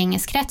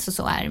umgängeskrets och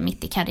så är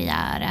mitt i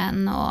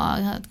karriären och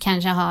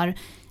kanske har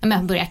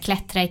börjat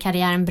klättra i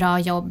karriären, bra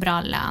jobb,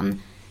 bra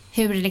lön.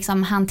 Hur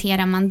liksom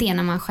hanterar man det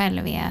när man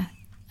själv är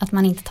att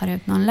man inte tar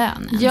ut någon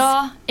lön ens?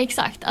 Ja,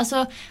 exakt.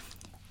 Alltså,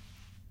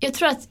 jag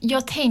tror att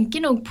jag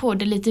tänker nog på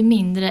det lite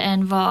mindre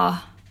än vad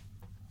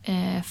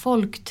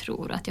folk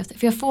tror att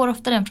för jag får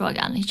ofta den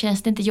frågan,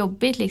 känns det inte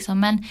jobbigt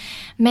liksom,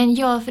 men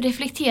jag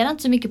reflekterar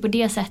inte så mycket på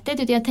det sättet,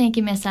 utan jag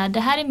tänker mer så här, det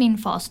här är min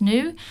fas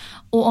nu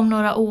och om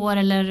några år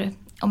eller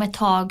om ett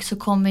tag så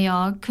kommer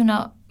jag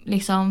kunna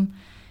liksom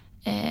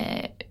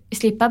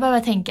slippa behöva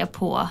tänka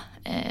på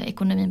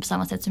ekonomin på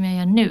samma sätt som jag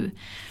gör nu.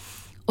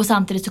 Och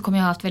samtidigt så kommer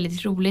jag ha haft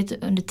väldigt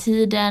roligt under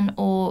tiden.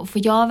 Och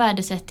för jag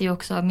värdesätter ju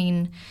också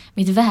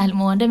mitt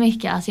välmående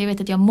mycket. Alltså jag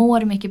vet att jag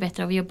mår mycket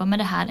bättre av att jobba med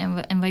det här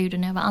än vad jag gjorde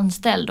när jag var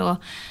anställd. Och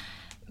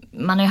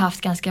man har ju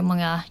haft ganska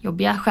många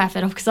jobbiga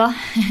chefer också.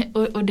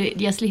 och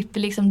jag slipper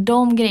liksom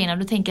de grejerna.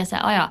 Då tänker jag så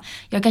här,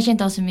 jag kanske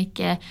inte har så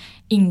mycket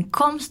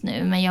inkomst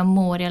nu, men jag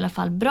mår i alla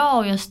fall bra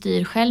och jag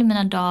styr själv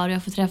mina dagar och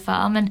jag får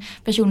träffa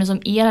personer som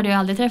hade jag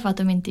aldrig träffat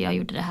om inte jag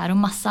gjorde det här och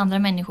massa andra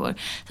människor.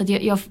 Så att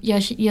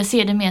jag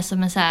ser det mer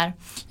som en så här,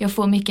 jag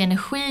får mycket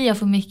energi, jag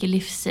får mycket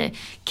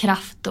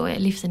livskraft och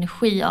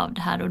livsenergi av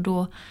det här och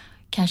då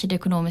kanske det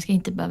ekonomiska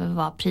inte behöver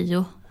vara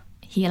prio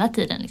hela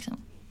tiden liksom.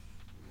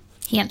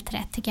 Helt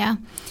rätt tycker jag.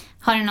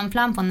 Har du någon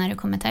plan på när du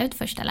kommer ta ut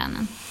första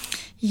lönen?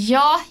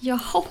 Ja, jag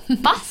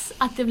hoppas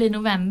att det blir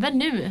november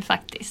nu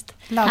faktiskt.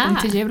 Lagom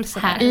till jul så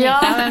här.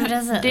 Ja,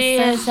 det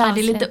är så här,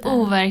 det är lite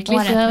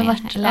overkligt. Så jag har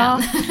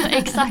varit,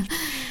 exakt.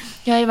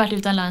 Jag har ju varit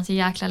utan lön så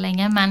jäkla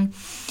länge, men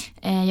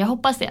jag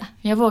hoppas det.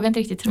 Jag vågar inte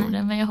riktigt tro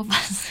det, men jag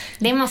hoppas.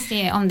 Det måste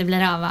ju, om det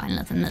blir av, vara en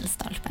liten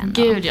milstolpe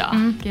ändå. Gud ja,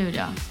 gud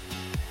ja.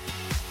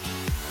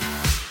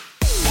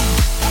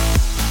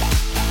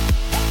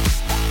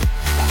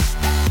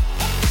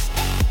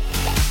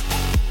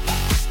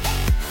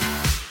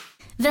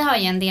 Vi har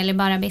ju en del i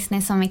Bara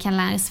Business som vi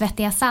kallar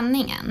svettiga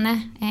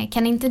sanningen.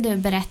 Kan inte du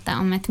berätta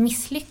om ett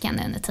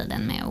misslyckande under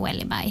tiden med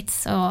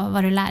Wellibites och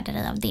vad du lärde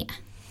dig av det?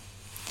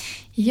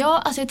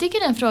 Ja, alltså jag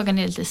tycker den frågan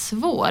är lite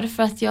svår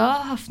för att jag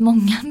har haft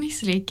många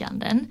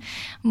misslyckanden.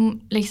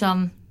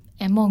 Liksom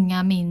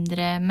många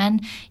mindre, men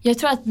jag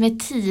tror att med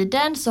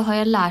tiden så har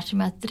jag lärt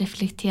mig att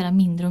reflektera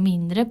mindre och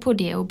mindre på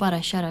det och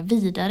bara köra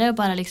vidare och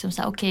bara liksom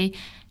säga okej,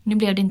 nu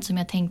blev det inte som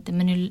jag tänkte,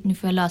 men nu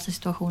får jag lösa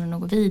situationen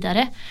och gå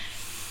vidare.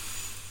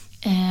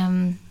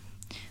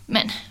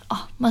 Men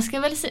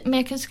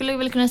jag skulle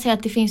väl kunna säga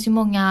att det finns ju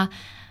många,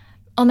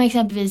 om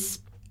exempelvis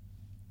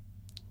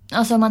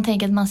alltså om man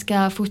tänker att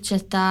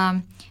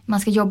man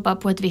ska jobba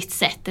på ett visst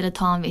sätt eller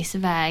ta en viss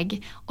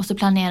väg och så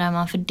planerar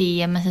man för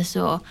det, men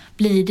så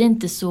blir det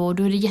inte så,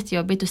 då är det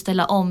jättejobbigt att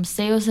ställa om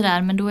sig och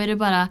sådär, men då är det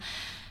bara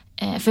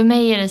för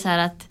mig är det så här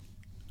att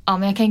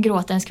men jag kan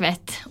gråta en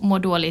skvätt och må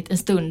dåligt en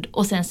stund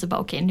och sen så bara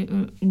okej,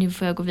 nu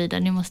får jag gå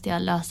vidare, nu måste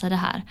jag lösa det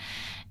här.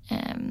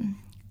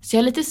 Så jag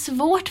är lite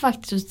svårt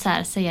faktiskt att så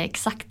här säga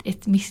exakt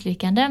ett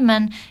misslyckande,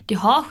 men det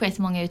har skett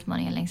många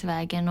utmaningar längs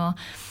vägen och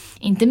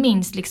inte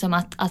minst liksom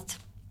att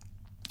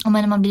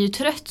när man blir ju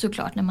trött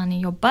såklart när man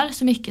jobbar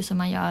så mycket som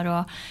man gör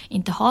och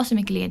inte har så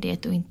mycket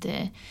ledighet och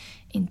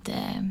inte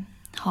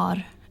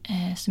har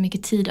så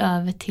mycket tid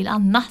över till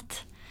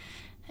annat.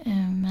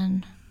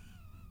 Men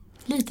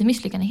lite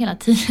misslyckande hela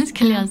tiden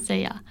skulle jag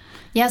säga.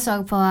 Jag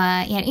såg på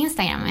er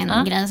Instagram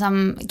en grej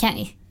som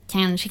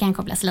kanske kan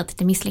kopplas lite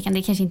till misslyckande.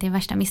 Det kanske inte är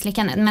värsta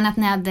misslyckandet. Men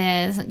att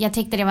jag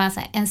tyckte det var så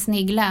här, en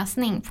snygg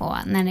lösning på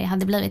när det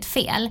hade blivit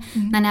fel.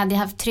 När ni hade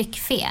haft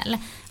tryckfel.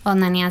 Och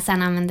när ni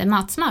sen använde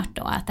Matsmart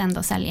då. Att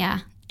ändå sälja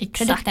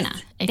produkterna.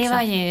 Det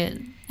var ju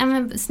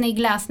en snygg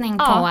lösning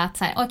på att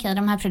så här, okej,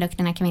 de här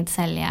produkterna kan vi inte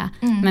sälja.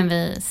 Men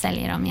vi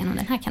säljer dem genom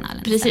den här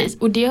kanalen. Precis,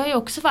 och det har ju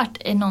också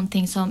varit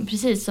någonting som,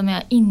 precis som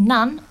jag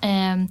innan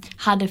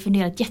hade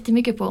funderat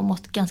jättemycket på och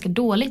mått ganska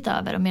dåligt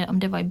över. Om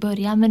det var i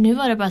början. Men nu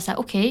var det bara så här,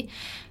 okej,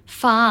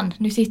 fan,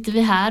 nu sitter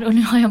vi här och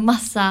nu har jag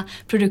massa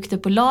produkter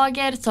på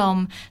lager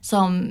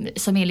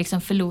som är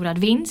liksom förlorad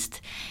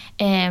vinst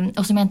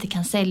och som jag inte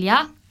kan sälja.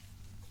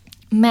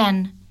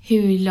 Men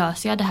hur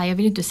löser jag det här? Jag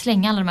vill inte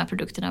slänga alla de här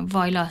produkterna.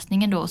 Vad är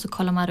lösningen då? Och så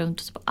kollar man runt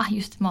och så bara,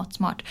 just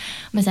Matsmart.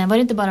 Men sen var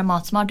det inte bara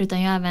Matsmart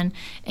utan jag har även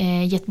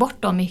gett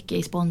bort dem mycket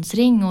i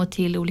sponsring och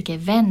till olika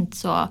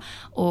events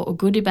och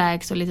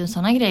goodiebags och lite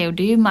sådana grejer. Och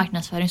det är ju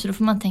marknadsföring, så då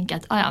får man tänka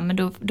att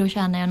men då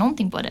tjänar jag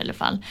någonting på det i alla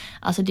fall.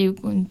 Alltså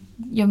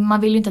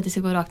man vill ju inte att det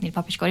ska gå rakt ner i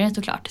papperskorgen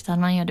såklart, utan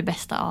man gör det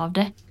bästa av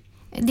det.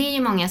 Det är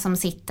ju många som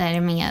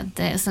sitter med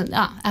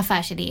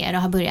affärsidéer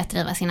och har börjat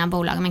driva sina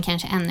bolag men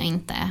kanske ännu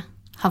inte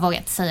har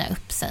vågat säga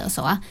upp sig och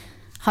så.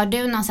 Har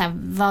du någon så här,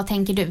 vad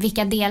tänker du,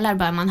 vilka delar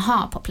bör man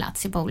ha på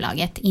plats i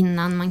bolaget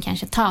innan man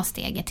kanske tar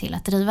steget till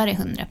att driva det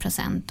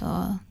 100%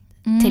 och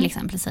till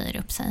exempel säger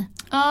upp sig?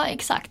 Ja,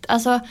 exakt.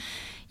 Alltså,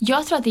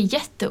 jag tror att det är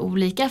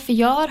jätteolika, för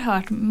jag har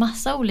hört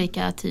massa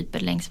olika typer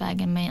längs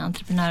vägen med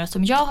entreprenörer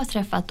som jag har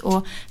träffat,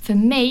 och för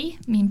mig,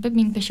 mitt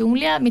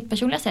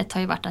personliga sätt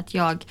har ju varit att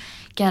jag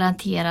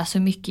garanterar så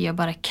mycket jag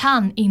bara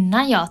kan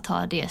innan jag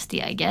tar det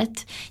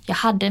steget. Jag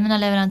hade mina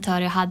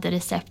leverantörer, jag hade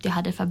recept, jag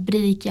hade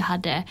fabrik, jag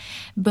hade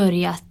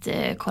börjat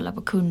kolla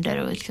på kunder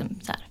och liksom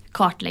så här,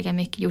 kartlägga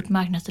mycket, gjort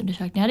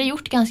marknadsundersökningar. Jag hade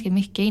gjort ganska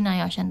mycket innan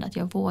jag kände att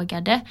jag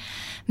vågade.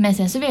 Men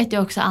sen så vet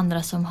jag också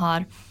andra som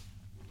har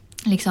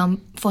liksom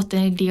fått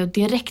en idé och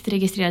direkt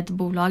registrerat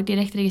bolag,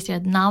 direkt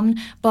registrerat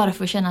namn, bara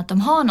för att känna att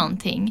de har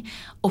någonting.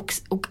 Och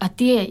att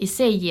det i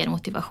sig ger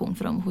motivation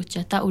för dem att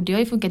fortsätta. Och det har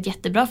ju funkat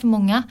jättebra för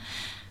många.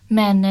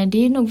 Men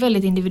det är nog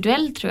väldigt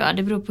individuellt, tror jag.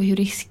 Det beror på hur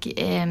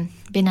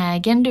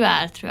riskbenägen du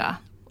är, tror jag.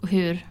 Och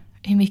hur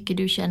mycket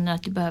du känner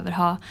att du behöver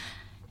ha,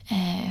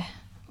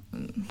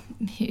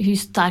 hur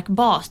stark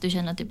bas du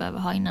känner att du behöver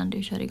ha innan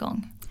du kör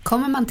igång.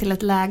 Kommer man till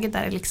ett läge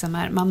där det liksom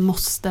är, man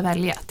måste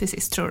välja till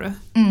sist, tror du?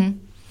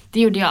 Det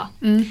gjorde jag.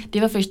 Det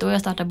var först då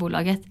jag startade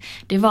bolaget.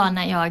 Det var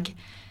när jag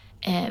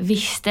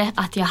visste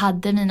att jag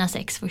hade mina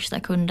 6 första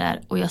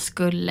kunder och jag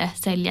skulle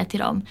sälja till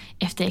dem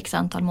efter x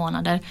antal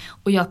månader.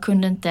 Och jag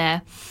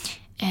kunde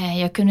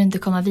inte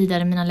komma vidare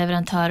med mina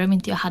leverantörer om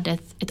inte jag hade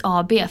ett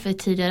AB. För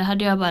tidigare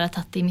hade jag bara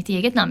tagit det i mitt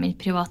eget namn, mitt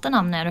privata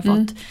namn, när jag hade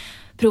fått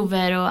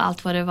prover och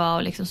allt vad det var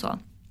och liksom så.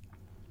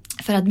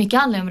 För att mycket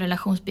handlar om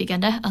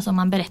relationsbyggande. Alltså om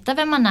man berättar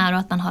vem man är och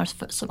att man har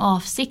som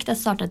avsikt att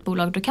starta ett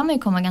bolag, då kan man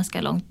ju komma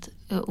ganska långt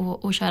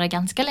och köra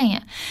ganska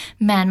länge.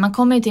 Men man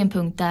kommer ju till en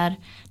punkt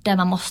där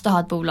man måste ha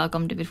ett bolag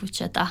om du vill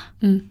fortsätta.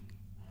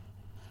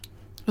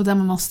 Och där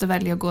man måste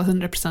välja att gå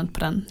 100% på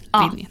den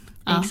linjen.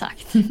 Ja,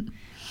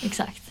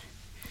 exakt.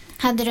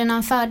 Hade du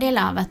någon fördel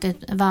av att du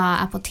var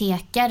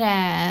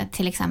apotekare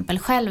till exempel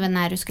själv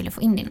när du skulle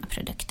få in dina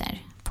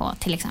produkter på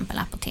till exempel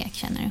apotek,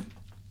 känner du?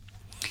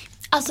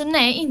 Alltså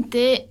nej,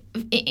 inte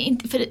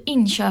för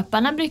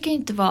inköparna brukar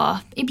inte vara,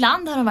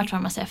 ibland har de varit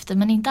farmaceuter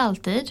men inte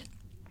alltid.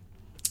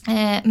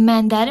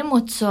 Men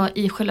däremot så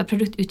i själva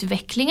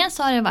produktutvecklingen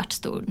så har det varit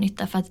stor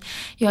nytta, för att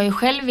jag har ju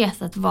själv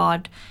vetat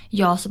vad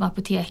jag som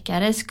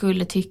apotekare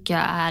skulle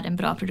tycka är en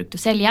bra produkt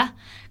att sälja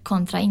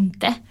kontra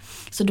inte.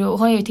 Så då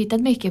har jag ju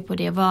tittat mycket på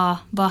det.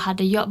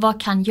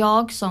 Vad kan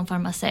jag som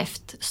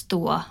farmaceut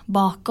stå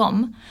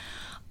bakom?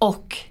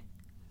 Och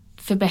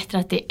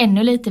förbättrat det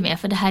ännu lite mer,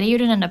 för det här är ju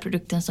den enda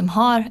produkten som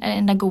har,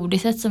 enda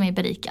godiset som är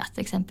berikat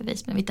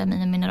exempelvis med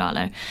vitamin och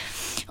mineraler.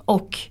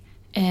 Och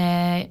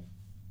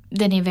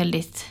den är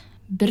väldigt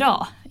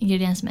bra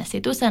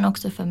ingrediensmässigt, och sen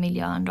också för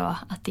miljön då,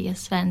 att det är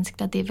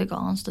svenskt, att det är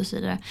veganskt och så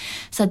vidare.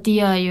 Så att det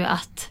gör ju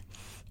att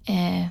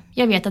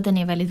jag vet att den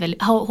är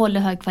väldigt, håller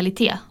hög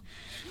kvalitet.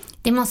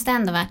 Det måste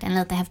ändå varit en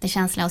lite häftig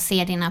känsla att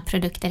se dina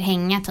produkter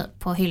hänga typ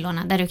på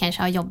hyllorna där du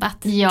kanske har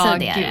jobbat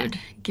tidigare. Ja,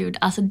 gud.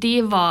 Alltså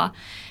det var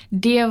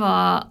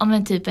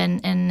typ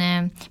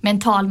en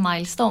mental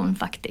milestone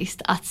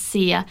faktiskt. Att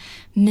se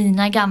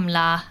mina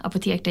gamla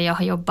apotek där jag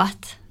har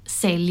jobbat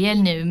säljer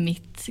nu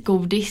mitt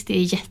godis. Det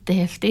är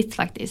jättehäftigt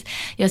faktiskt.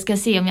 Jag ska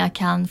se om jag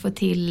kan få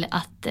till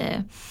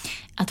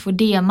att få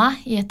dema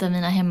i ett av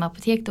mina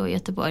hemmaapotek då i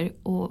Göteborg.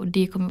 Och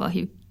det kommer vara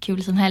hur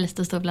kul som helst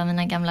att stå bland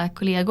mina gamla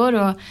kollegor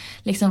och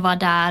liksom vara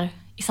där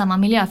i samma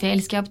miljö. För jag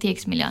älskar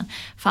apoteksmiljön,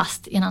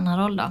 fast i en annan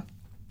roll då.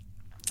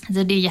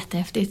 Så det är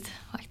jättehäftigt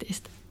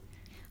faktiskt.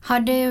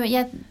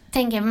 Jag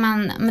tänker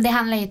men det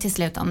handlar ju till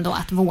slut om då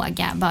att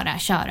våga bara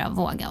köra och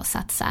våga och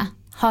satsa.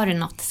 Har du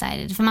något så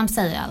här, för man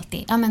säger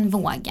alltid, ja men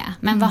våga.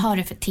 Men vad har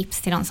du för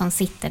tips till de som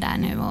sitter där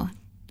nu och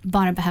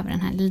bara behöver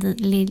den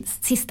här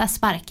sista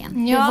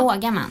sparken? Ja. Hur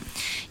vågar man?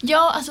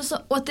 Ja, alltså så,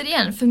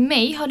 återigen, för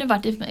mig har det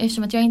varit,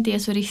 eftersom att jag inte är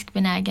så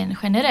riskbenägen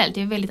generellt,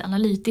 jag är väldigt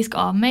analytisk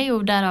av mig,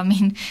 och därav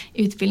min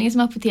utbildning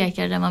som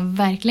apotekare, där man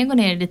verkligen går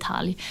ner i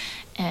detalj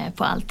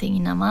på allting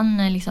innan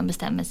man liksom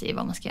bestämmer sig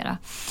vad man ska göra.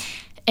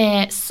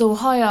 Så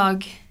har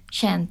jag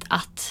känt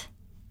att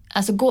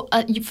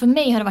för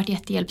mig har det varit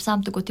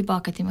jättehjälpsamt att gå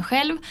tillbaka till mig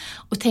själv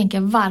och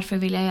tänka, varför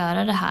vill jag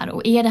göra det här?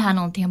 Och är det här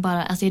någonting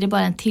är det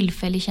bara en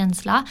tillfällig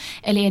känsla?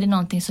 Eller är det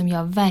någonting som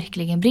jag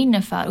verkligen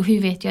brinner för? Och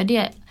hur vet jag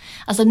det?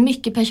 Alltså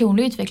mycket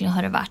personlig utveckling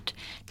har det varit.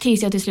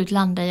 Tills jag till slut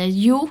landade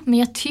i, men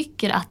jag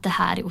tycker att det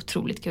här är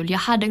otroligt kul. Jag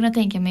hade kunnat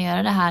tänka mig att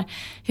göra det här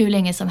hur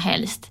länge som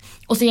helst.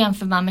 Och så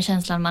jämför man med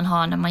känslan man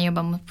har när man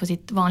jobbar på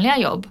sitt vanliga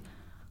jobb.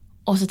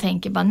 Och så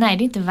tänker man, nej,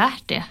 det är inte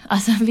värt det.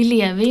 Alltså vi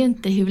lever ju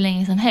inte hur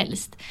länge som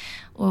helst.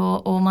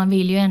 Och man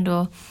vill ju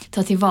ändå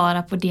ta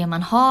tillvara på det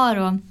man har.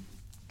 Och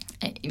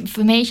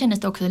för mig kändes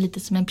det också lite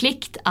som en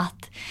plikt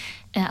att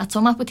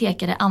som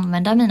apotekare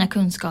använda mina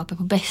kunskaper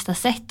på bästa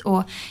sätt.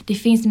 Och det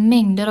finns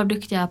mängder av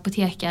duktiga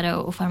apotekare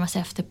och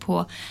farmaceuter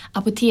på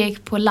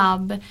apotek, på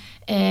labb,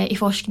 i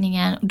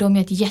forskningen. Och de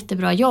gör ett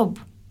jättebra jobb.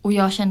 Och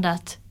jag kände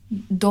att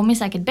de är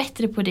säkert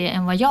bättre på det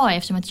än vad jag är,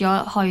 eftersom att jag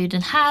har ju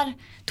den här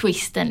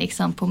twisten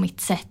liksom på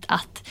mitt sätt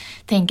att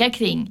tänka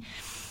kring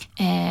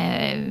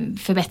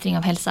förbättring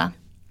av hälsa.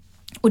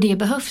 Och det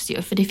behövs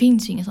ju, för det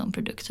finns ju ingen sån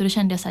produkt. Så då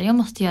kände jag så här, jag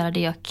måste göra det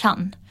jag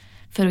kan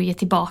för att ge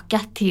tillbaka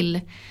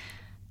till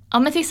Ja,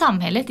 men till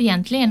samhället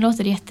egentligen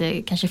låter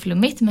det kanske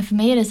flummigt, men för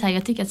mig är det så här,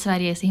 jag tycker att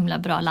Sverige är ett så himla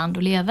bra land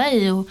att leva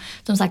i och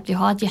som sagt vi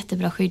har ett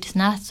jättebra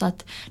skyddsnät så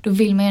att då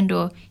vill man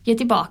ändå ge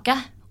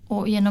tillbaka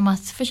och genom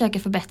att försöka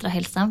förbättra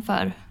hälsan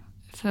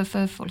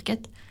för folket.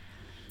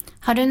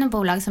 Har du något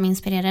bolag som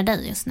inspirerar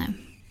dig just nu?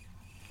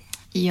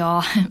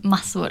 Ja,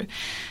 massor.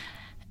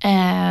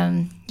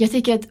 Jag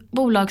tycker att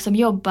bolag som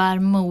jobbar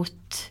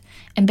mot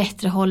en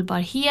bättre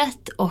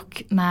hållbarhet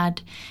och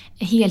med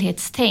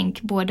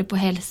helhetstänk både på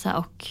hälsa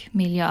och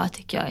miljö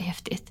tycker jag är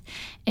häftigt.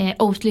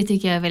 Oatly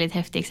tycker jag är väldigt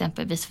häftigt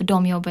exempelvis för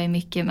de jobbar ju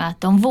mycket med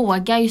att de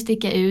vågar ju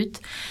sticka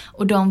ut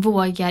och de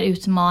vågar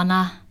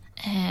utmana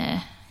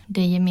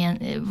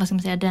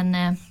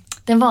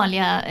den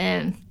vanliga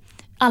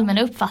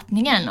allmänna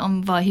uppfattningen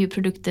om hur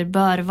produkter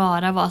bör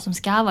vara, vad som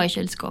ska vara i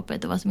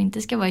kylskåpet och vad som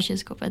inte ska vara i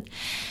kylskåpet.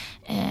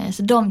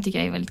 Så de tycker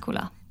jag är väldigt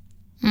coola.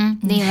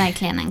 Det är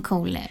verkligen en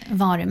cool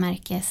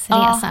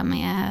varumärkesresa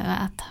med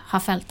att ha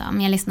följt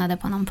dem. Jag lyssnade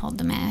på någon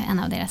podd med en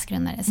av deras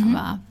grundare som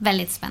var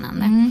väldigt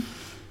spännande.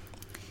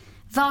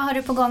 Vad har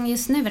du på gång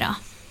just nu då?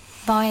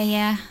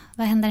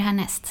 Vad händer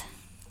härnäst?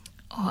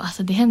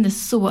 Alltså det händer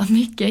så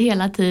mycket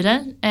hela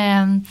tiden.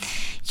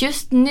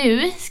 Just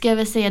nu ska jag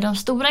väl säga de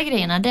stora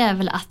grejerna det är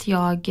väl att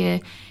jag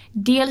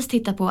dels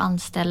tittar på att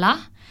anställa.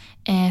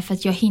 För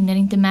att jag hinner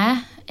inte med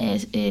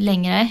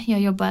längre.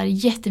 Jag jobbar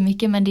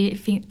jättemycket men det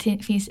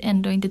finns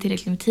ändå inte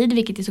tillräckligt med tid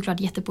vilket är såklart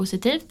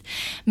jättepositivt.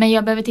 Men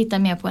jag behöver titta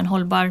mer på en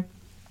hållbar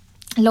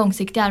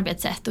långsiktig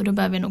arbetssätt och då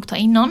behöver jag nog ta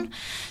in någon.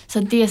 Så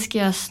det ska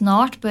jag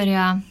snart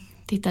börja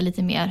titta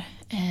lite mer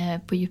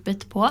på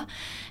djupet på.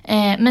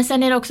 Men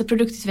sen är det också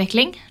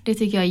produktutveckling. Det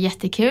tycker jag är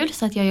jättekul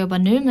så att jag jobbar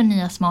nu med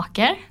nya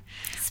smaker.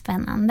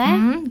 Spännande.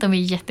 De är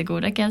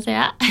jättegoda kan jag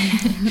säga.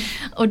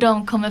 Och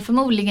de kommer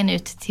förmodligen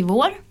ut till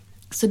vår.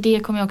 Så det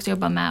kommer jag också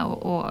jobba med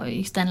och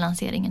just den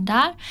lanseringen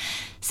där.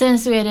 Sen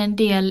så är det en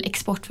del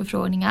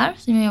exportförfrågningar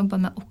som jag jobbar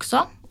med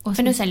också. Och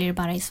för du säljer du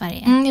bara i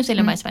Sverige? Jag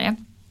säljer bara i Sverige.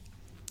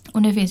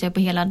 Och nu finns jag på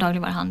hela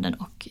dagligvaruhandeln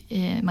och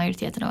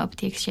majoriteten av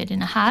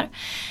apotekskedjorna här.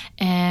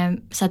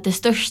 Så att det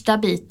största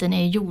biten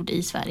är gjord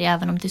i Sverige.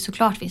 Även om det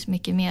såklart finns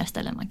mycket mer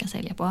ställen man kan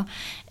sälja på.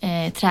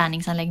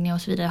 Träningsanläggningar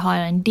och så vidare har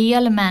jag en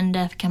del men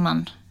där kan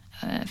man...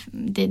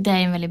 Det är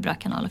en väldigt bra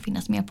kanal att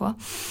finnas med på.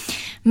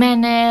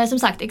 Men som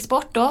sagt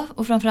export då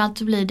och framförallt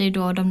så blir det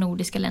då de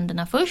nordiska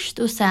länderna först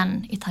och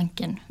sen i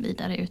tanken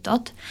vidare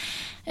utåt.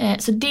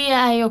 Så det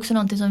är ju också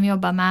någonting som vi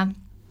jobbar med.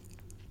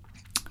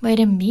 Vad är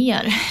det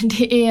mer?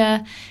 Det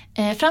är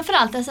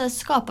framförallt alltså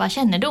skapa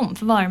kännedom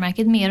för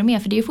varumärket mer och mer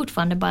för det är ju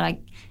fortfarande bara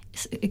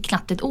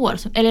knappt ett år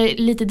eller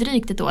lite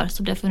drygt ett år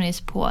som det har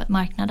funnits på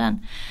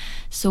marknaden.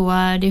 Så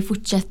det är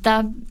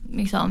fortsätta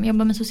liksom,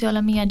 jobba med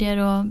sociala medier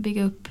och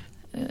bygga upp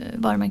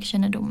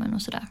varumärkeskännedomen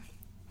och sådär.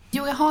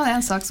 Jo, jag har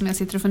en sak som jag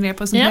sitter och funderar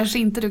på som kanske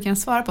inte du kan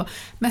svara på.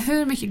 Men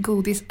hur mycket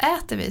godis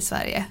äter vi i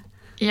Sverige?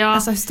 Ja.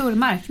 Alltså hur stor är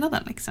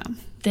marknaden liksom?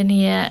 Den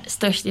är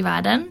störst i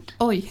världen.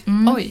 Oj.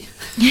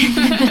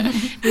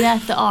 Vi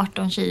äter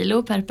 18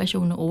 kilo per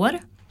person och år.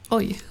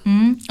 Oj.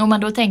 Om man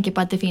då tänker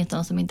på att det finns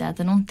de som inte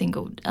äter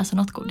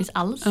något godis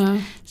alls.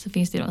 Så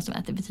finns det de som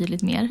äter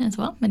betydligt mer än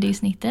så. Men det är ju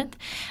snittet.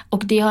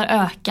 Och det har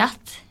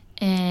ökat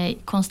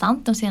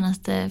konstant de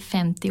senaste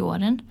 50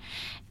 åren.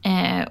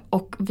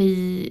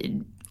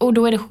 Och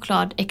då är det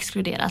choklad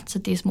exkluderat så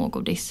det är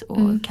smågodis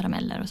och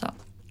karameller och så.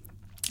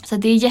 Så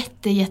det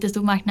är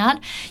jättestor marknad.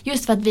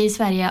 Just för att vi i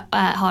Sverige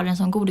har en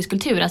sån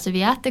godiskultur. Alltså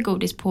vi äter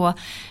godis på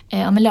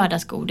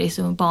lördagsgodis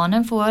och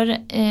barnen får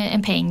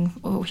en peng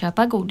och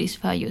köpa godis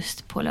för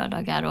just på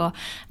lördagar. Och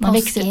man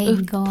växer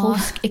upp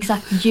påsk,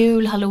 exakt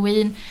jul,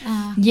 halloween.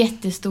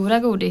 Jättestora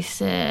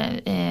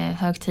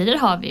högtider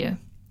har vi ju.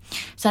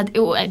 Så att, det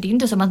är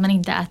inte som att man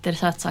inte äter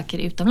sötsaker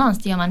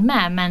utomlands, det gör man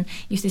med. Men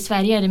just i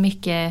Sverige är det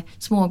mycket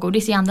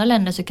smågodis. I andra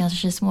länder så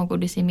kanske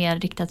smågodis är mer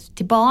riktat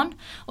till barn.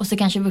 Och så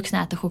kanske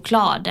vuxna äter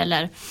choklad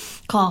eller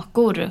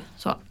kakor.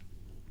 Så.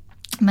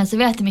 Men så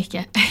vi äter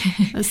mycket.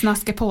 Jag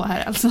snaskar på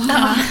här alltså.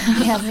 Ja,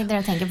 jag sitter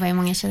och tänker på hur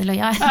många kilo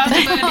jag äter. Ja,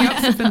 det började jag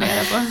också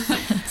fundera på.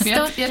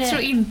 Jag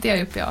tror inte jag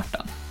är uppe i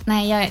 18.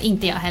 Nej,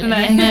 inte jag heller.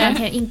 Jag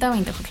kan inte om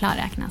inte choklad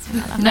räknas.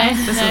 Nej.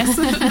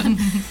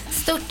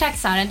 Stort tack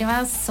Sara, det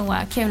var så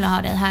kul att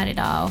ha dig här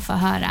idag och få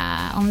höra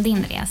om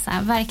din resa.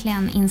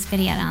 Verkligen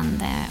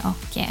inspirerande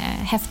och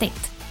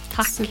häftigt.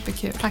 Tack.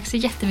 Superkul. Tack så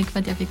jättemycket för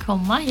att jag fick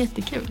komma,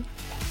 jättekul.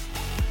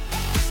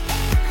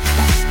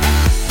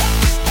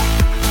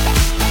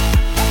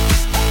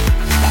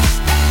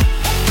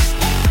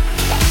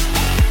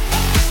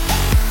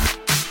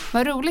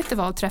 Vad roligt det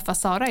var att träffa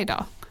Sara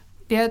idag.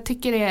 Det jag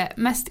tycker är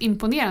mest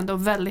imponerande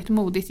och väldigt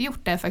modigt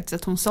gjort är faktiskt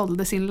att hon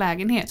sålde sin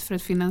lägenhet för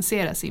att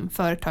finansiera sin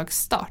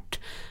företagsstart.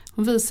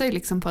 Hon visar ju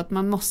liksom på att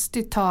man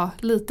måste ta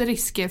lite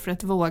risker för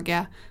att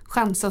våga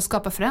chansa och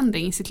skapa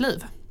förändring i sitt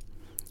liv.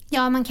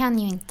 Ja, man kan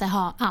ju inte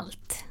ha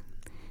allt.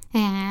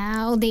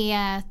 Och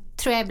det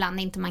tror jag ibland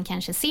inte man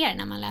kanske ser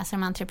när man läser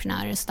om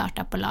entreprenörer och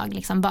startupbolag,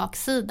 liksom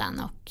baksidan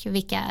och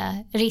vilka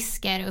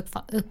risker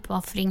och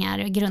uppoffringar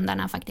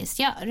grundarna faktiskt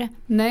gör.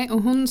 Nej,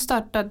 och hon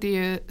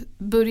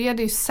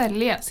började ju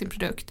sälja sin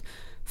produkt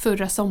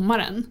förra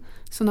sommaren.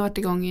 Så hon har varit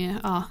igång i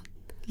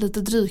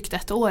lite drygt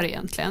 1 år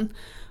egentligen.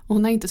 Och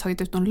hon har inte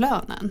tagit ut någon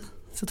lön än.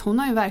 Så att hon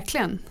har ju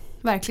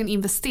verkligen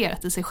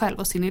investerat i sig själv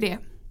och sin idé.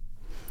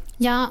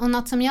 Ja, och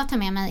något som jag tar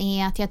med mig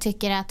är att jag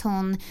tycker att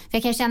hon... För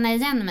jag kan känna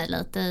igen mig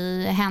lite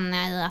i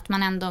henne i att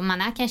man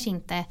är kanske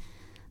inte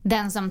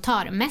den som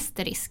tar mest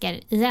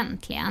risker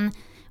egentligen.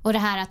 Och det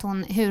här att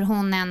hur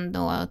hon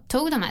ändå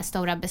tog de här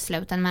stora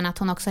besluten, men att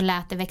hon också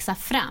lät det växa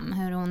fram.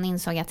 Hur hon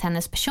insåg att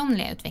hennes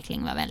personliga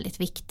utveckling var väldigt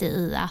viktig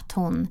i att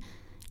hon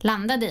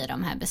landade i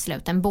de här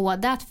besluten.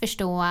 Både att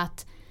förstå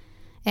att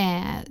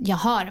jag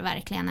har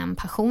verkligen en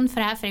passion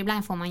för det här. För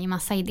ibland får man ju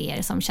massa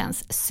idéer som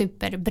känns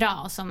superbra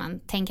och som man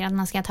tänker att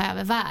man ska ta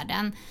över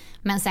världen.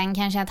 Men sen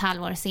kanske ett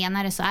halvår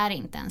senare så är det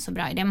inte en så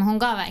bra idé. Men hon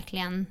gav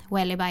verkligen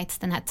Wellibites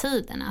den här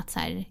tiden att så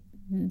här,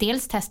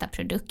 dels testa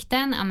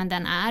produkten, ja men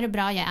den är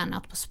bra, jag är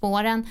något på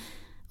spåren.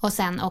 Och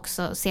sen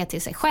också se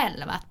till sig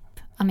själv att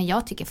ja, men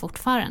jag tycker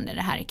fortfarande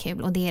det här är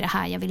kul och det är det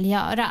här jag vill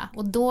göra.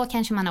 Och då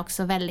kanske man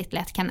också väldigt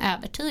lätt kan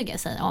övertyga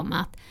sig om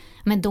att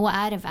men då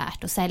är det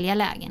värt att sälja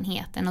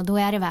lägenheten och då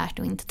är det värt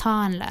att inte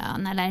ta en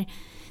lön. Eller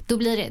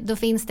då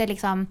finns det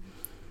liksom,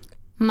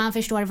 man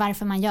förstår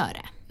varför man gör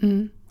det.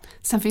 Mm.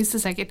 Sen finns det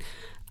säkert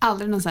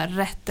aldrig någon så här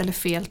rätt eller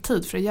fel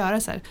tid för att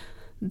göra så här,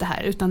 det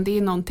här. Utan det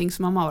är någonting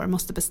som man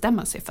måste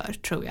bestämma sig för,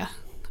 tror jag.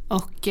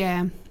 Och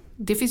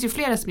det finns ju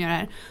flera som gör det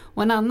här.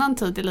 Och en annan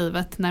tid i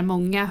livet när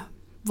många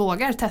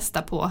vågar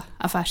testa på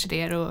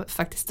affärsidéer och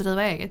faktiskt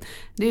driva eget,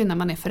 det är ju när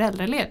man är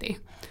föräldraledig.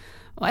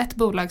 Och ett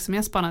bolag som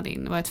jag spanade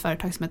in var ett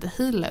företag som heter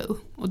Hilo.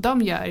 Och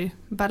de gör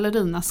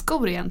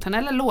ballerinaskor egentligen,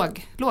 eller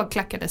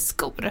lågklackade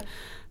skor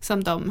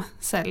som de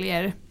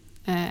säljer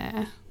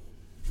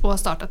och har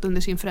startat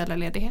under sin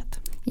föräldraledighet.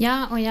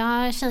 Ja, och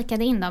jag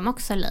kikade in dem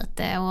också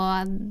lite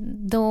och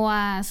då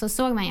så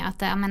såg man ju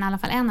att men i alla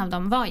fall en av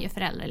dem var ju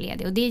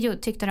föräldraledig. Och det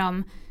tyckte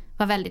de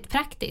var väldigt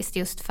praktiskt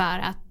just för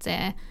att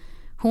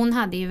hon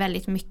hade ju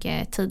väldigt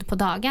mycket tid på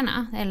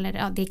dagarna. Eller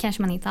ja, det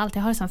kanske man inte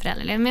alltid har som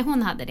föräldraledig, men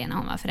hon hade det när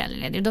hon var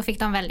föräldraledig. Då fick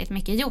de väldigt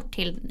mycket gjort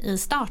i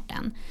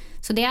starten.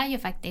 Så det är ju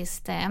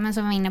faktiskt, men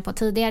som vi var inne på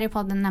tidigare i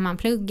podden, när man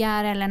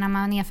pluggar eller när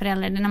man är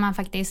föräldraledig, när man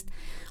faktiskt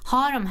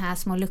har de här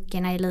små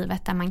luckorna i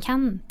livet där man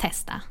kan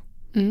testa.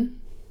 Mm.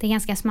 Det är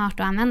ganska smart att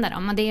använda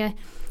dem. Och det,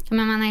 vi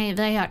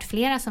har ju hört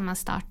flera som har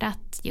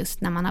startat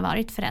just när man har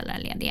varit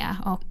föräldralediga.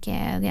 Och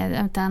det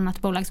är ett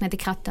annat bolag som heter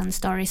Cotton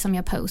Story som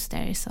gör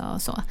posters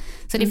och så.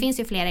 Så det finns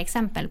ju flera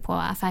exempel på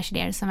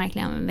affärsidéer som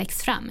verkligen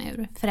växt fram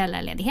ur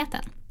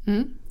föräldraledigheten.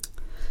 Mm.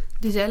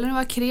 Det gäller att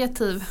vara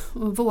kreativ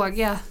och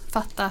våga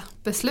fatta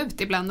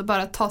beslut ibland och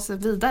bara ta sig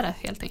vidare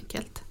helt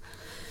enkelt.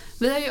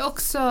 Vi har ju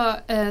också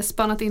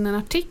spanat in en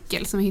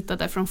artikel som vi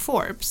hittade från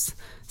Forbes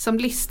som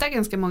listar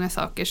ganska många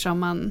saker som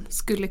man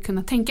skulle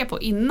kunna tänka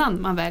på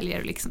innan man väljer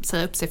att liksom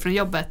säga upp sig från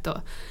jobbet och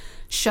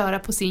köra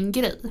på sin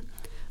grej.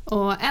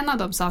 Och en av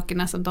de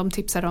sakerna som de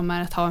tipsar om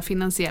är att ha en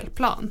finansiell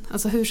plan.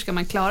 Alltså hur ska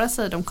man klara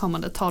sig de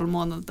kommande 12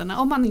 månaderna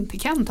om man inte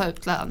kan ta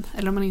ut lön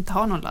eller om man inte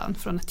har någon lön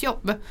från ett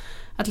jobb.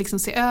 Att liksom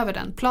se över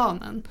den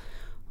planen.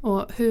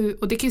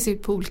 Och det kan ju se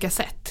ut på olika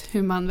sätt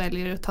hur man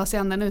väljer att ta sig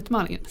an den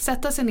utmaningen.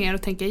 Sätta sig ner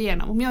och tänka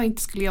igenom, om jag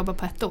inte skulle jobba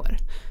på 1 år,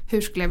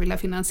 hur skulle jag vilja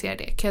finansiera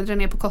det? Kan jag dra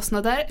ner på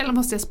kostnader eller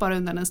måste jag spara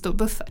undan en stor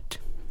buffert?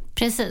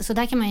 Precis, och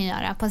det kan man ju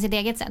göra på sitt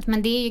eget sätt.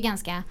 Men det är ju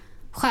ganska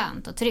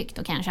skönt och tryggt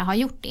att kanske ha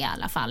gjort det i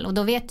alla fall. Och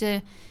då vet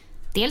du,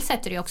 dels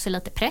sätter du också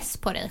lite press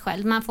på dig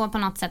själv. Man får på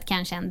något sätt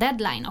kanske en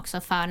deadline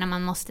också för när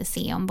man måste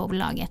se om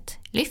bolaget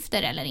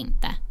lyfter eller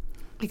inte.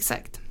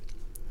 Exakt.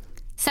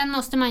 Sen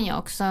måste man ju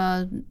också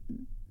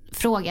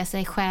fråga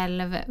sig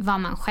själv vad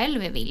man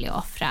själv är villig att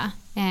offra.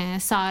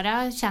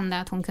 Sara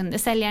kände att hon kunde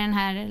sälja den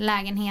här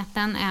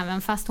lägenheten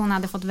även fast hon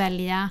hade fått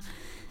välja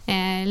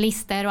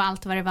lister och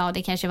allt vad det var, och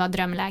det kanske var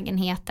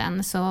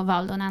drömlägenheten, så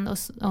valde hon ändå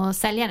att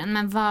sälja den.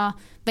 Men vad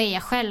är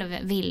jag själv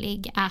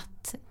villig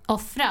att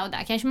offra? Och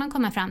där kanske man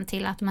kommer fram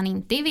till att man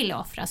inte är villig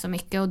att offra så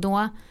mycket, och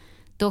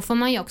då får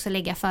man ju också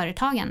lägga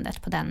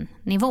företagandet på den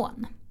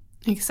nivån.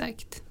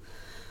 Exakt.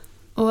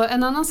 Och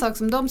en annan sak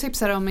som de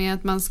tipsar om är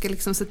att man ska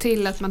liksom se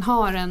till att man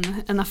har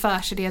en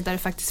affärsidé där det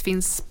faktiskt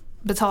finns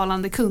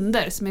betalande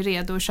kunder som är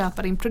redo att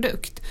köpa din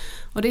produkt.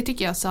 Och det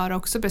tycker jag Sara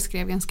också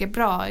beskrev ganska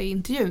bra i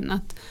intervjun,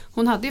 att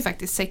hon hade ju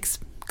faktiskt 6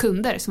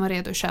 kunder som var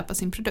redo att köpa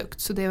sin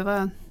produkt. Så det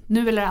var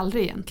nu eller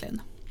aldrig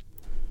egentligen.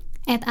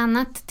 Ett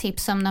annat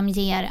tips som de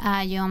ger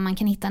är ju om man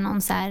kan hitta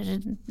någon så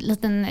här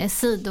liten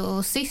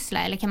sidosyssla,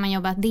 eller kan man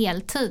jobba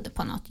deltid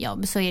på något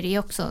jobb, så är det ju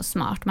också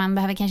smart. Man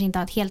behöver kanske inte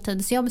ha ett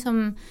heltidsjobb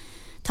som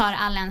tar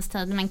all ens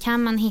tid, men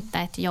kan man hitta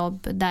ett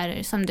jobb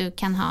där som du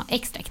kan ha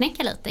extra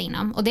knäcka lite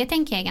inom. Och det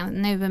tänker jag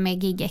nu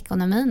med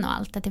gigekonomin och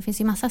allt, att det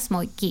finns ju massa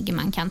små gig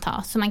man kan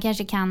ta, så man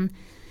kanske kan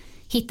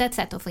hitta ett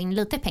sätt att få in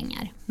lite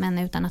pengar men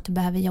utan att du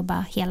behöver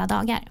jobba hela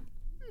dagar.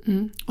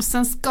 Och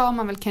sen ska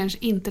man väl kanske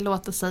inte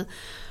låta sig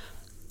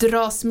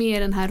dras med i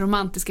den här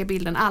romantiska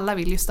bilden. Alla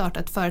vill ju starta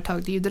ett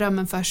företag, det är ju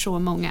drömmen för så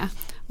många.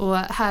 Och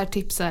här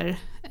tipsar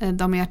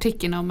de i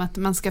artikeln om att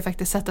man ska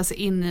faktiskt sätta sig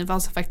in i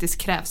vad som faktiskt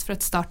krävs för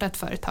att starta ett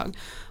företag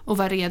och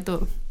vara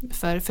redo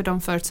för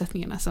de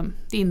förutsättningarna som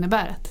det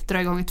innebär att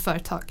dra igång ett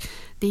företag.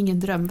 Det är ingen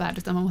drömvärld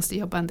utan man måste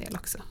jobba en del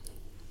också.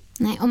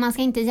 Nej, och man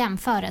ska inte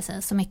jämföra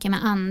sig så mycket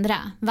med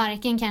andra.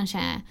 Varken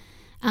kanske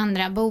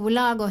andra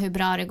bolag och hur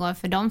bra det går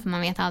för dem, för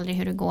man vet aldrig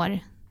hur det går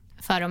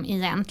för dem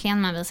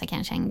egentligen. Man visar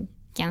kanske en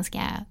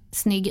ganska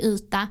snygg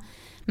yta.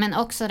 Men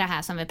också det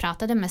här som vi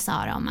pratade med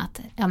Sara om,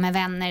 att med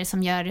vänner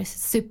som gör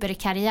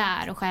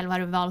superkarriär och själv har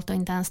du valt att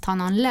inte ens ta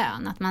någon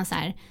lön. Att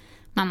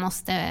man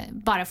måste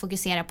bara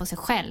fokusera på sig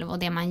själv och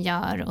det man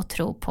gör och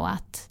tro på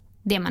att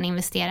det man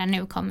investerar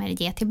nu kommer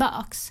ge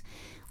tillbaks.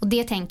 Och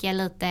det tänker jag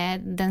lite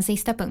den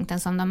sista punkten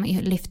som de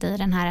lyfte i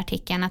den här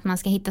artikeln, att man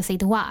ska hitta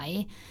sitt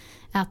why.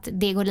 Att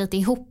det går lite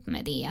ihop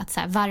med det, att så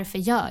här, varför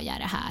gör jag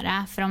det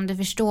här? För om du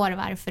förstår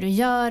varför du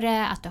gör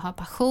det, att du har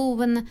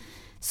passion,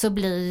 så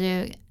blir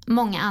ju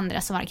många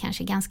andra svar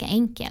kanske ganska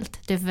enkelt.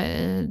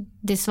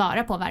 Du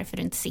svarar på varför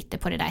du inte sitter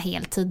på det där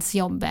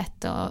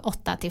heltidsjobbet och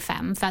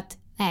 8-5, för att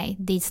nej,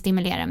 det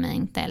stimulerar mig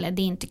inte eller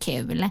det är inte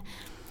kul.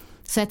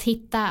 Så att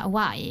hitta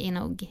why är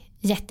nog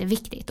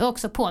jätteviktigt, och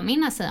också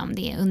påminna sig om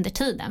det under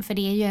tiden, för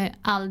det är ju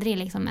aldrig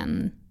liksom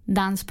en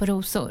dans på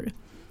rosor.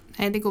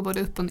 Nej, det går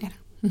både upp och ner.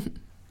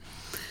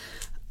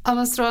 Ja,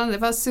 men strålande. Det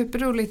var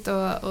superroligt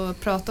att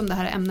prata om det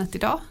här ämnet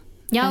idag.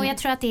 Ja, och jag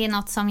tror att det är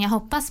något som jag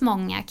hoppas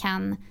många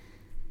kan,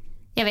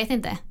 jag vet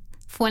inte,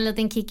 få en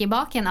liten kick i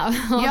baken av.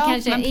 Och ja,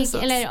 kanske,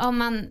 eller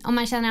om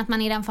man känner att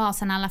man är i den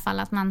fasen i alla fall,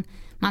 att man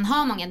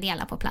har många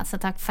delar på plats,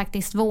 att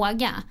faktiskt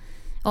våga.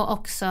 Och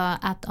också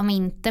att om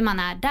inte man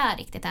är där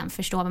riktigt än,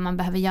 förstå vad man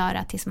behöver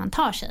göra tills man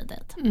tar sig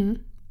dit. Mm.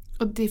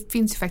 Och det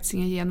finns ju faktiskt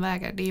inga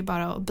genvägar. Det är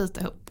bara att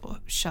bita ihop och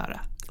köra.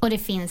 Och det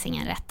finns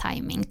ingen rätt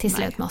timing. Till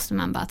slut måste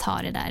man bara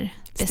ta det där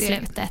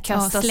beslutet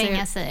och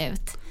slänga sig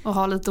ut. Och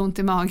ha lite ont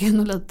i magen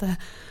och lite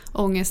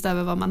ångest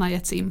över vad man har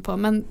gett sig in på.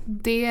 Men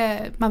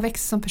man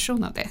växer som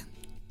person av det.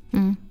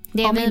 Mm.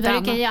 Vi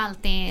brukar ju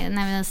alltid,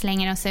 när vi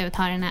slänger oss ut,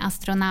 ha den här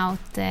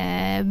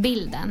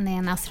astronautbilden. Det är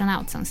en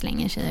astronaut som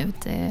slänger sig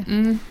ut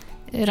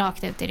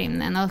rakt ut i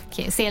rymden och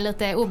ser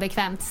lite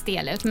obekvämt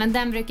stel ut. Men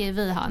den brukar ju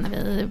vi ha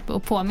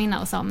och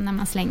påminna oss om när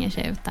man slänger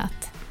sig ut,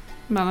 att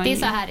det är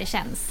så här det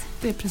känns.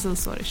 Det är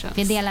precis så det känns.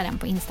 Vi delar den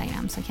på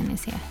Instagram så kan ni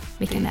se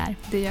vilken det är.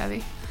 Det gör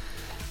vi.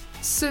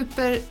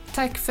 Super,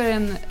 tack för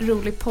en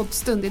rolig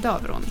poddstund idag,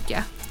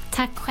 Veronica.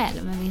 Tack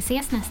själv, vi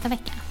ses nästa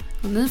vecka.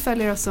 Och ni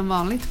följer oss som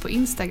vanligt på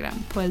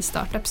Instagram på A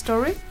Startup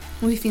Story.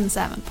 Och vi finns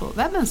även på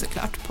webben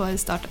såklart på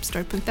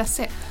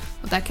astartupstory.se.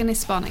 Och där kan ni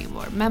spana in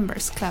vår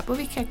Members Club och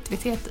vilka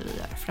aktiviteter vi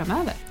gör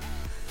framöver.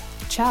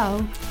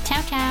 Ciao!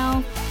 Ciao,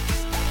 ciao!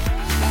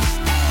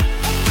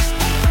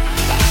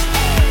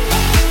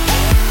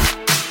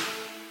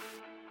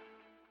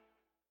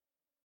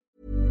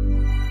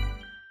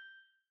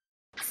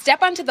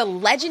 Step onto the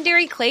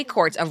legendary clay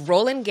courts of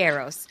Roland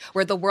Garros,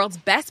 where the world's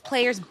best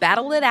players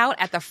battle it out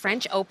at the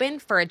French Open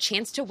for a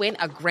chance to win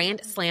a Grand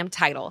Slam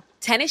title.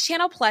 Tennis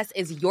Channel Plus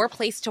is your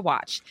place to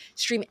watch.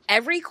 Stream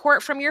every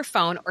court from your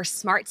phone or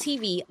smart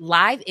TV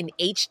live in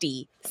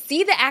HD.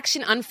 See the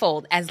action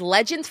unfold as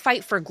legends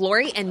fight for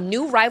glory and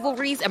new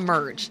rivalries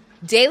emerge.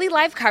 Daily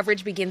live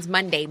coverage begins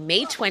Monday,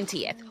 May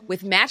 20th,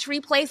 with match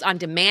replays on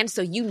demand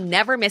so you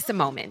never miss a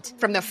moment.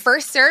 From the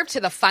first serve to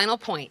the final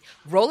point,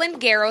 Roland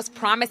Garros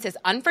promises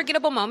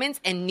unforgettable moments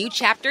and new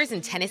chapters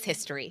in tennis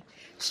history.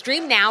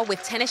 Stream now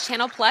with Tennis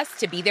Channel Plus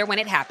to be there when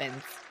it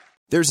happens.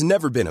 There's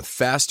never been a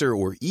faster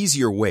or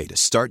easier way to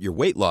start your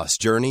weight loss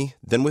journey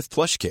than with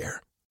PlushCare.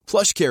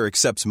 PlushCare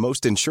accepts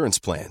most insurance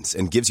plans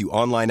and gives you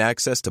online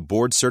access to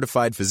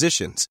board-certified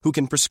physicians who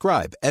can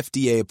prescribe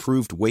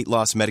FDA-approved weight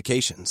loss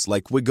medications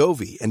like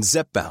Wegovy and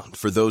Zepbound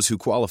for those who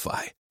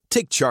qualify.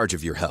 Take charge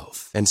of your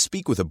health and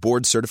speak with a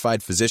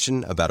board-certified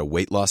physician about a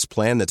weight loss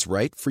plan that's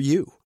right for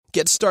you.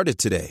 Get started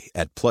today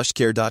at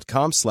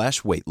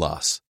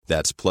plushcare.com/weightloss.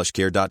 That's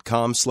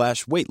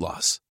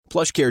plushcare.com/weightloss.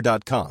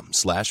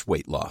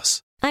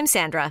 plushcare.com/weightloss. I'm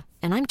Sandra,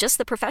 and I'm just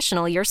the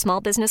professional your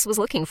small business was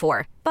looking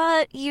for.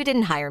 But you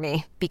didn't hire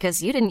me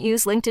because you didn't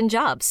use LinkedIn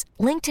Jobs.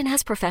 LinkedIn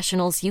has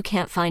professionals you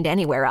can't find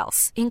anywhere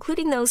else,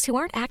 including those who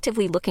aren't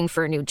actively looking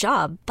for a new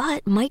job,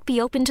 but might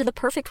be open to the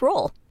perfect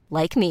role,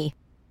 like me.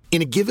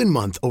 In a given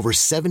month, over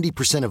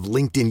 70% of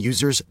LinkedIn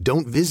users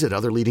don't visit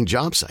other leading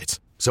job sites.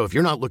 So if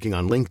you're not looking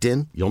on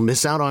LinkedIn, you'll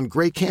miss out on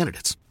great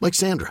candidates like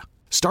Sandra.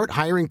 Start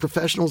hiring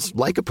professionals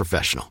like a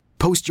professional.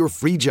 Post your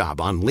free job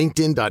on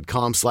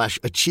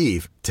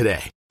linkedin.com/achieve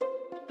today.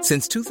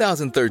 Since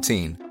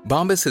 2013,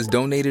 Bombas has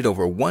donated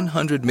over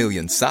 100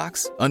 million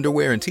socks,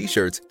 underwear, and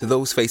T-shirts to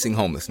those facing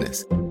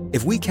homelessness.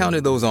 If we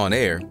counted those on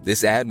air,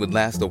 this ad would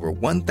last over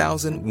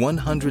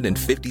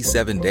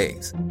 1,157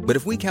 days. But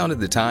if we counted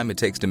the time it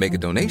takes to make a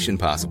donation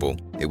possible,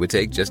 it would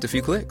take just a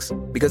few clicks.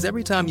 Because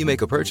every time you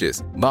make a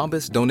purchase,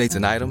 Bombas donates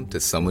an item to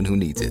someone who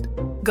needs it.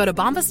 Go to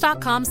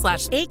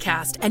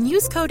bombas.com/ACAST and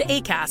use code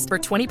ACAST for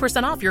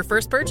 20% off your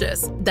first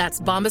purchase.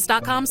 That's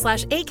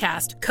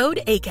bombas.com/ACAST, code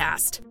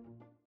ACAST.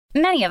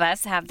 Many of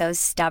us have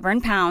those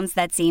stubborn pounds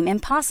that seem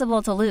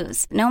impossible to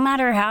lose, no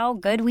matter how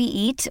good we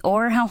eat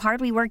or how hard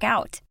we work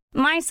out.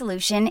 My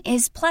solution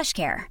is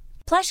PlushCare.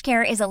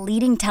 PlushCare is a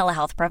leading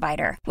telehealth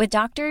provider with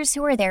doctors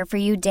who are there for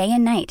you day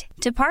and night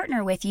to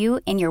partner with you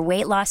in your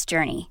weight loss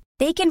journey.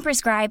 They can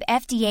prescribe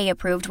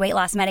FDA-approved weight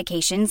loss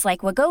medications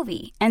like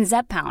Wegovy and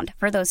Zepbound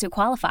for those who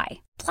qualify.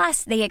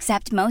 Plus, they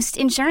accept most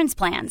insurance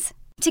plans.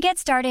 To get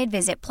started,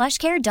 visit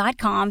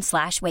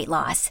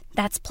plushcare.com/weightloss.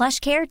 That's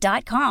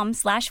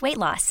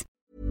plushcare.com/weightloss.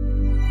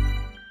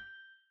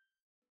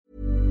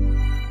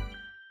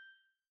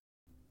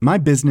 My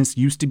business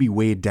used to be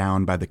weighed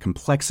down by the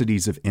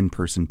complexities of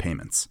in-person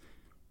payments.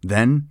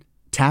 Then,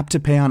 Tap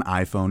to Pay on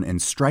iPhone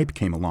and Stripe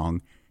came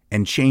along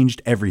and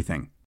changed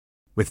everything.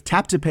 With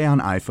Tap to Pay on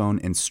iPhone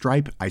and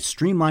Stripe, I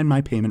streamlined my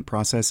payment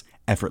process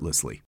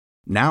effortlessly.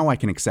 Now I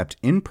can accept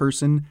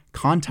in-person,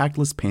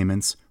 contactless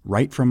payments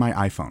right from my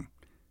iPhone.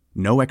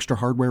 No extra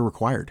hardware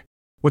required.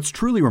 What's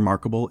truly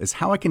remarkable is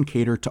how I can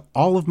cater to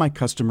all of my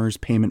customers'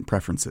 payment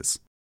preferences.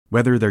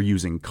 Whether they're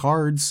using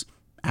cards,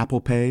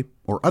 Apple Pay,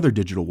 or other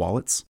digital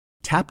wallets,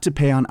 Tap to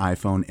Pay on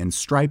iPhone and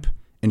Stripe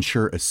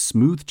ensure a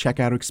smooth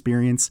checkout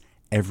experience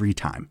every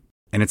time.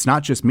 And it's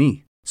not just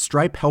me.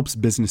 Stripe helps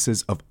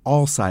businesses of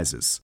all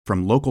sizes,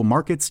 from local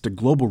markets to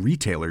global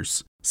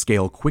retailers,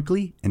 scale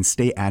quickly and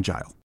stay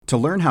agile. To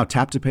learn how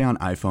Tap to Pay on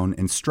iPhone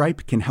and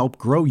Stripe can help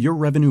grow your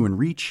revenue and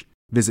reach,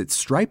 visit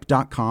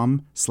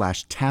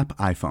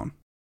stripe.com/tapiphone.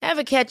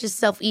 Ever catch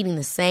yourself eating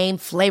the same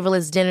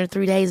flavorless dinner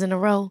 3 days in a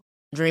row?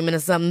 Dreaming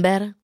of something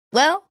better?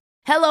 Well,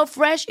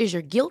 HelloFresh is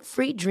your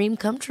guilt-free dream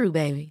come true,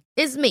 baby.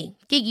 It's me,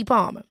 Keke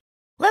Palmer.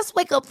 Let's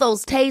wake up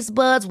those taste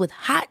buds with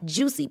hot,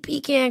 juicy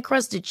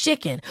pecan-crusted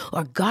chicken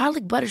or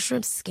garlic butter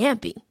shrimp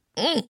scampi.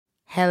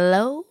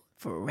 Hello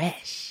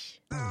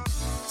Fresh.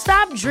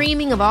 Stop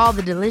dreaming of all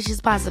the delicious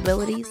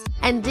possibilities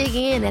and dig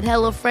in at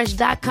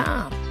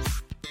HelloFresh.com.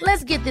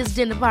 Let's get this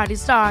dinner party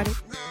started.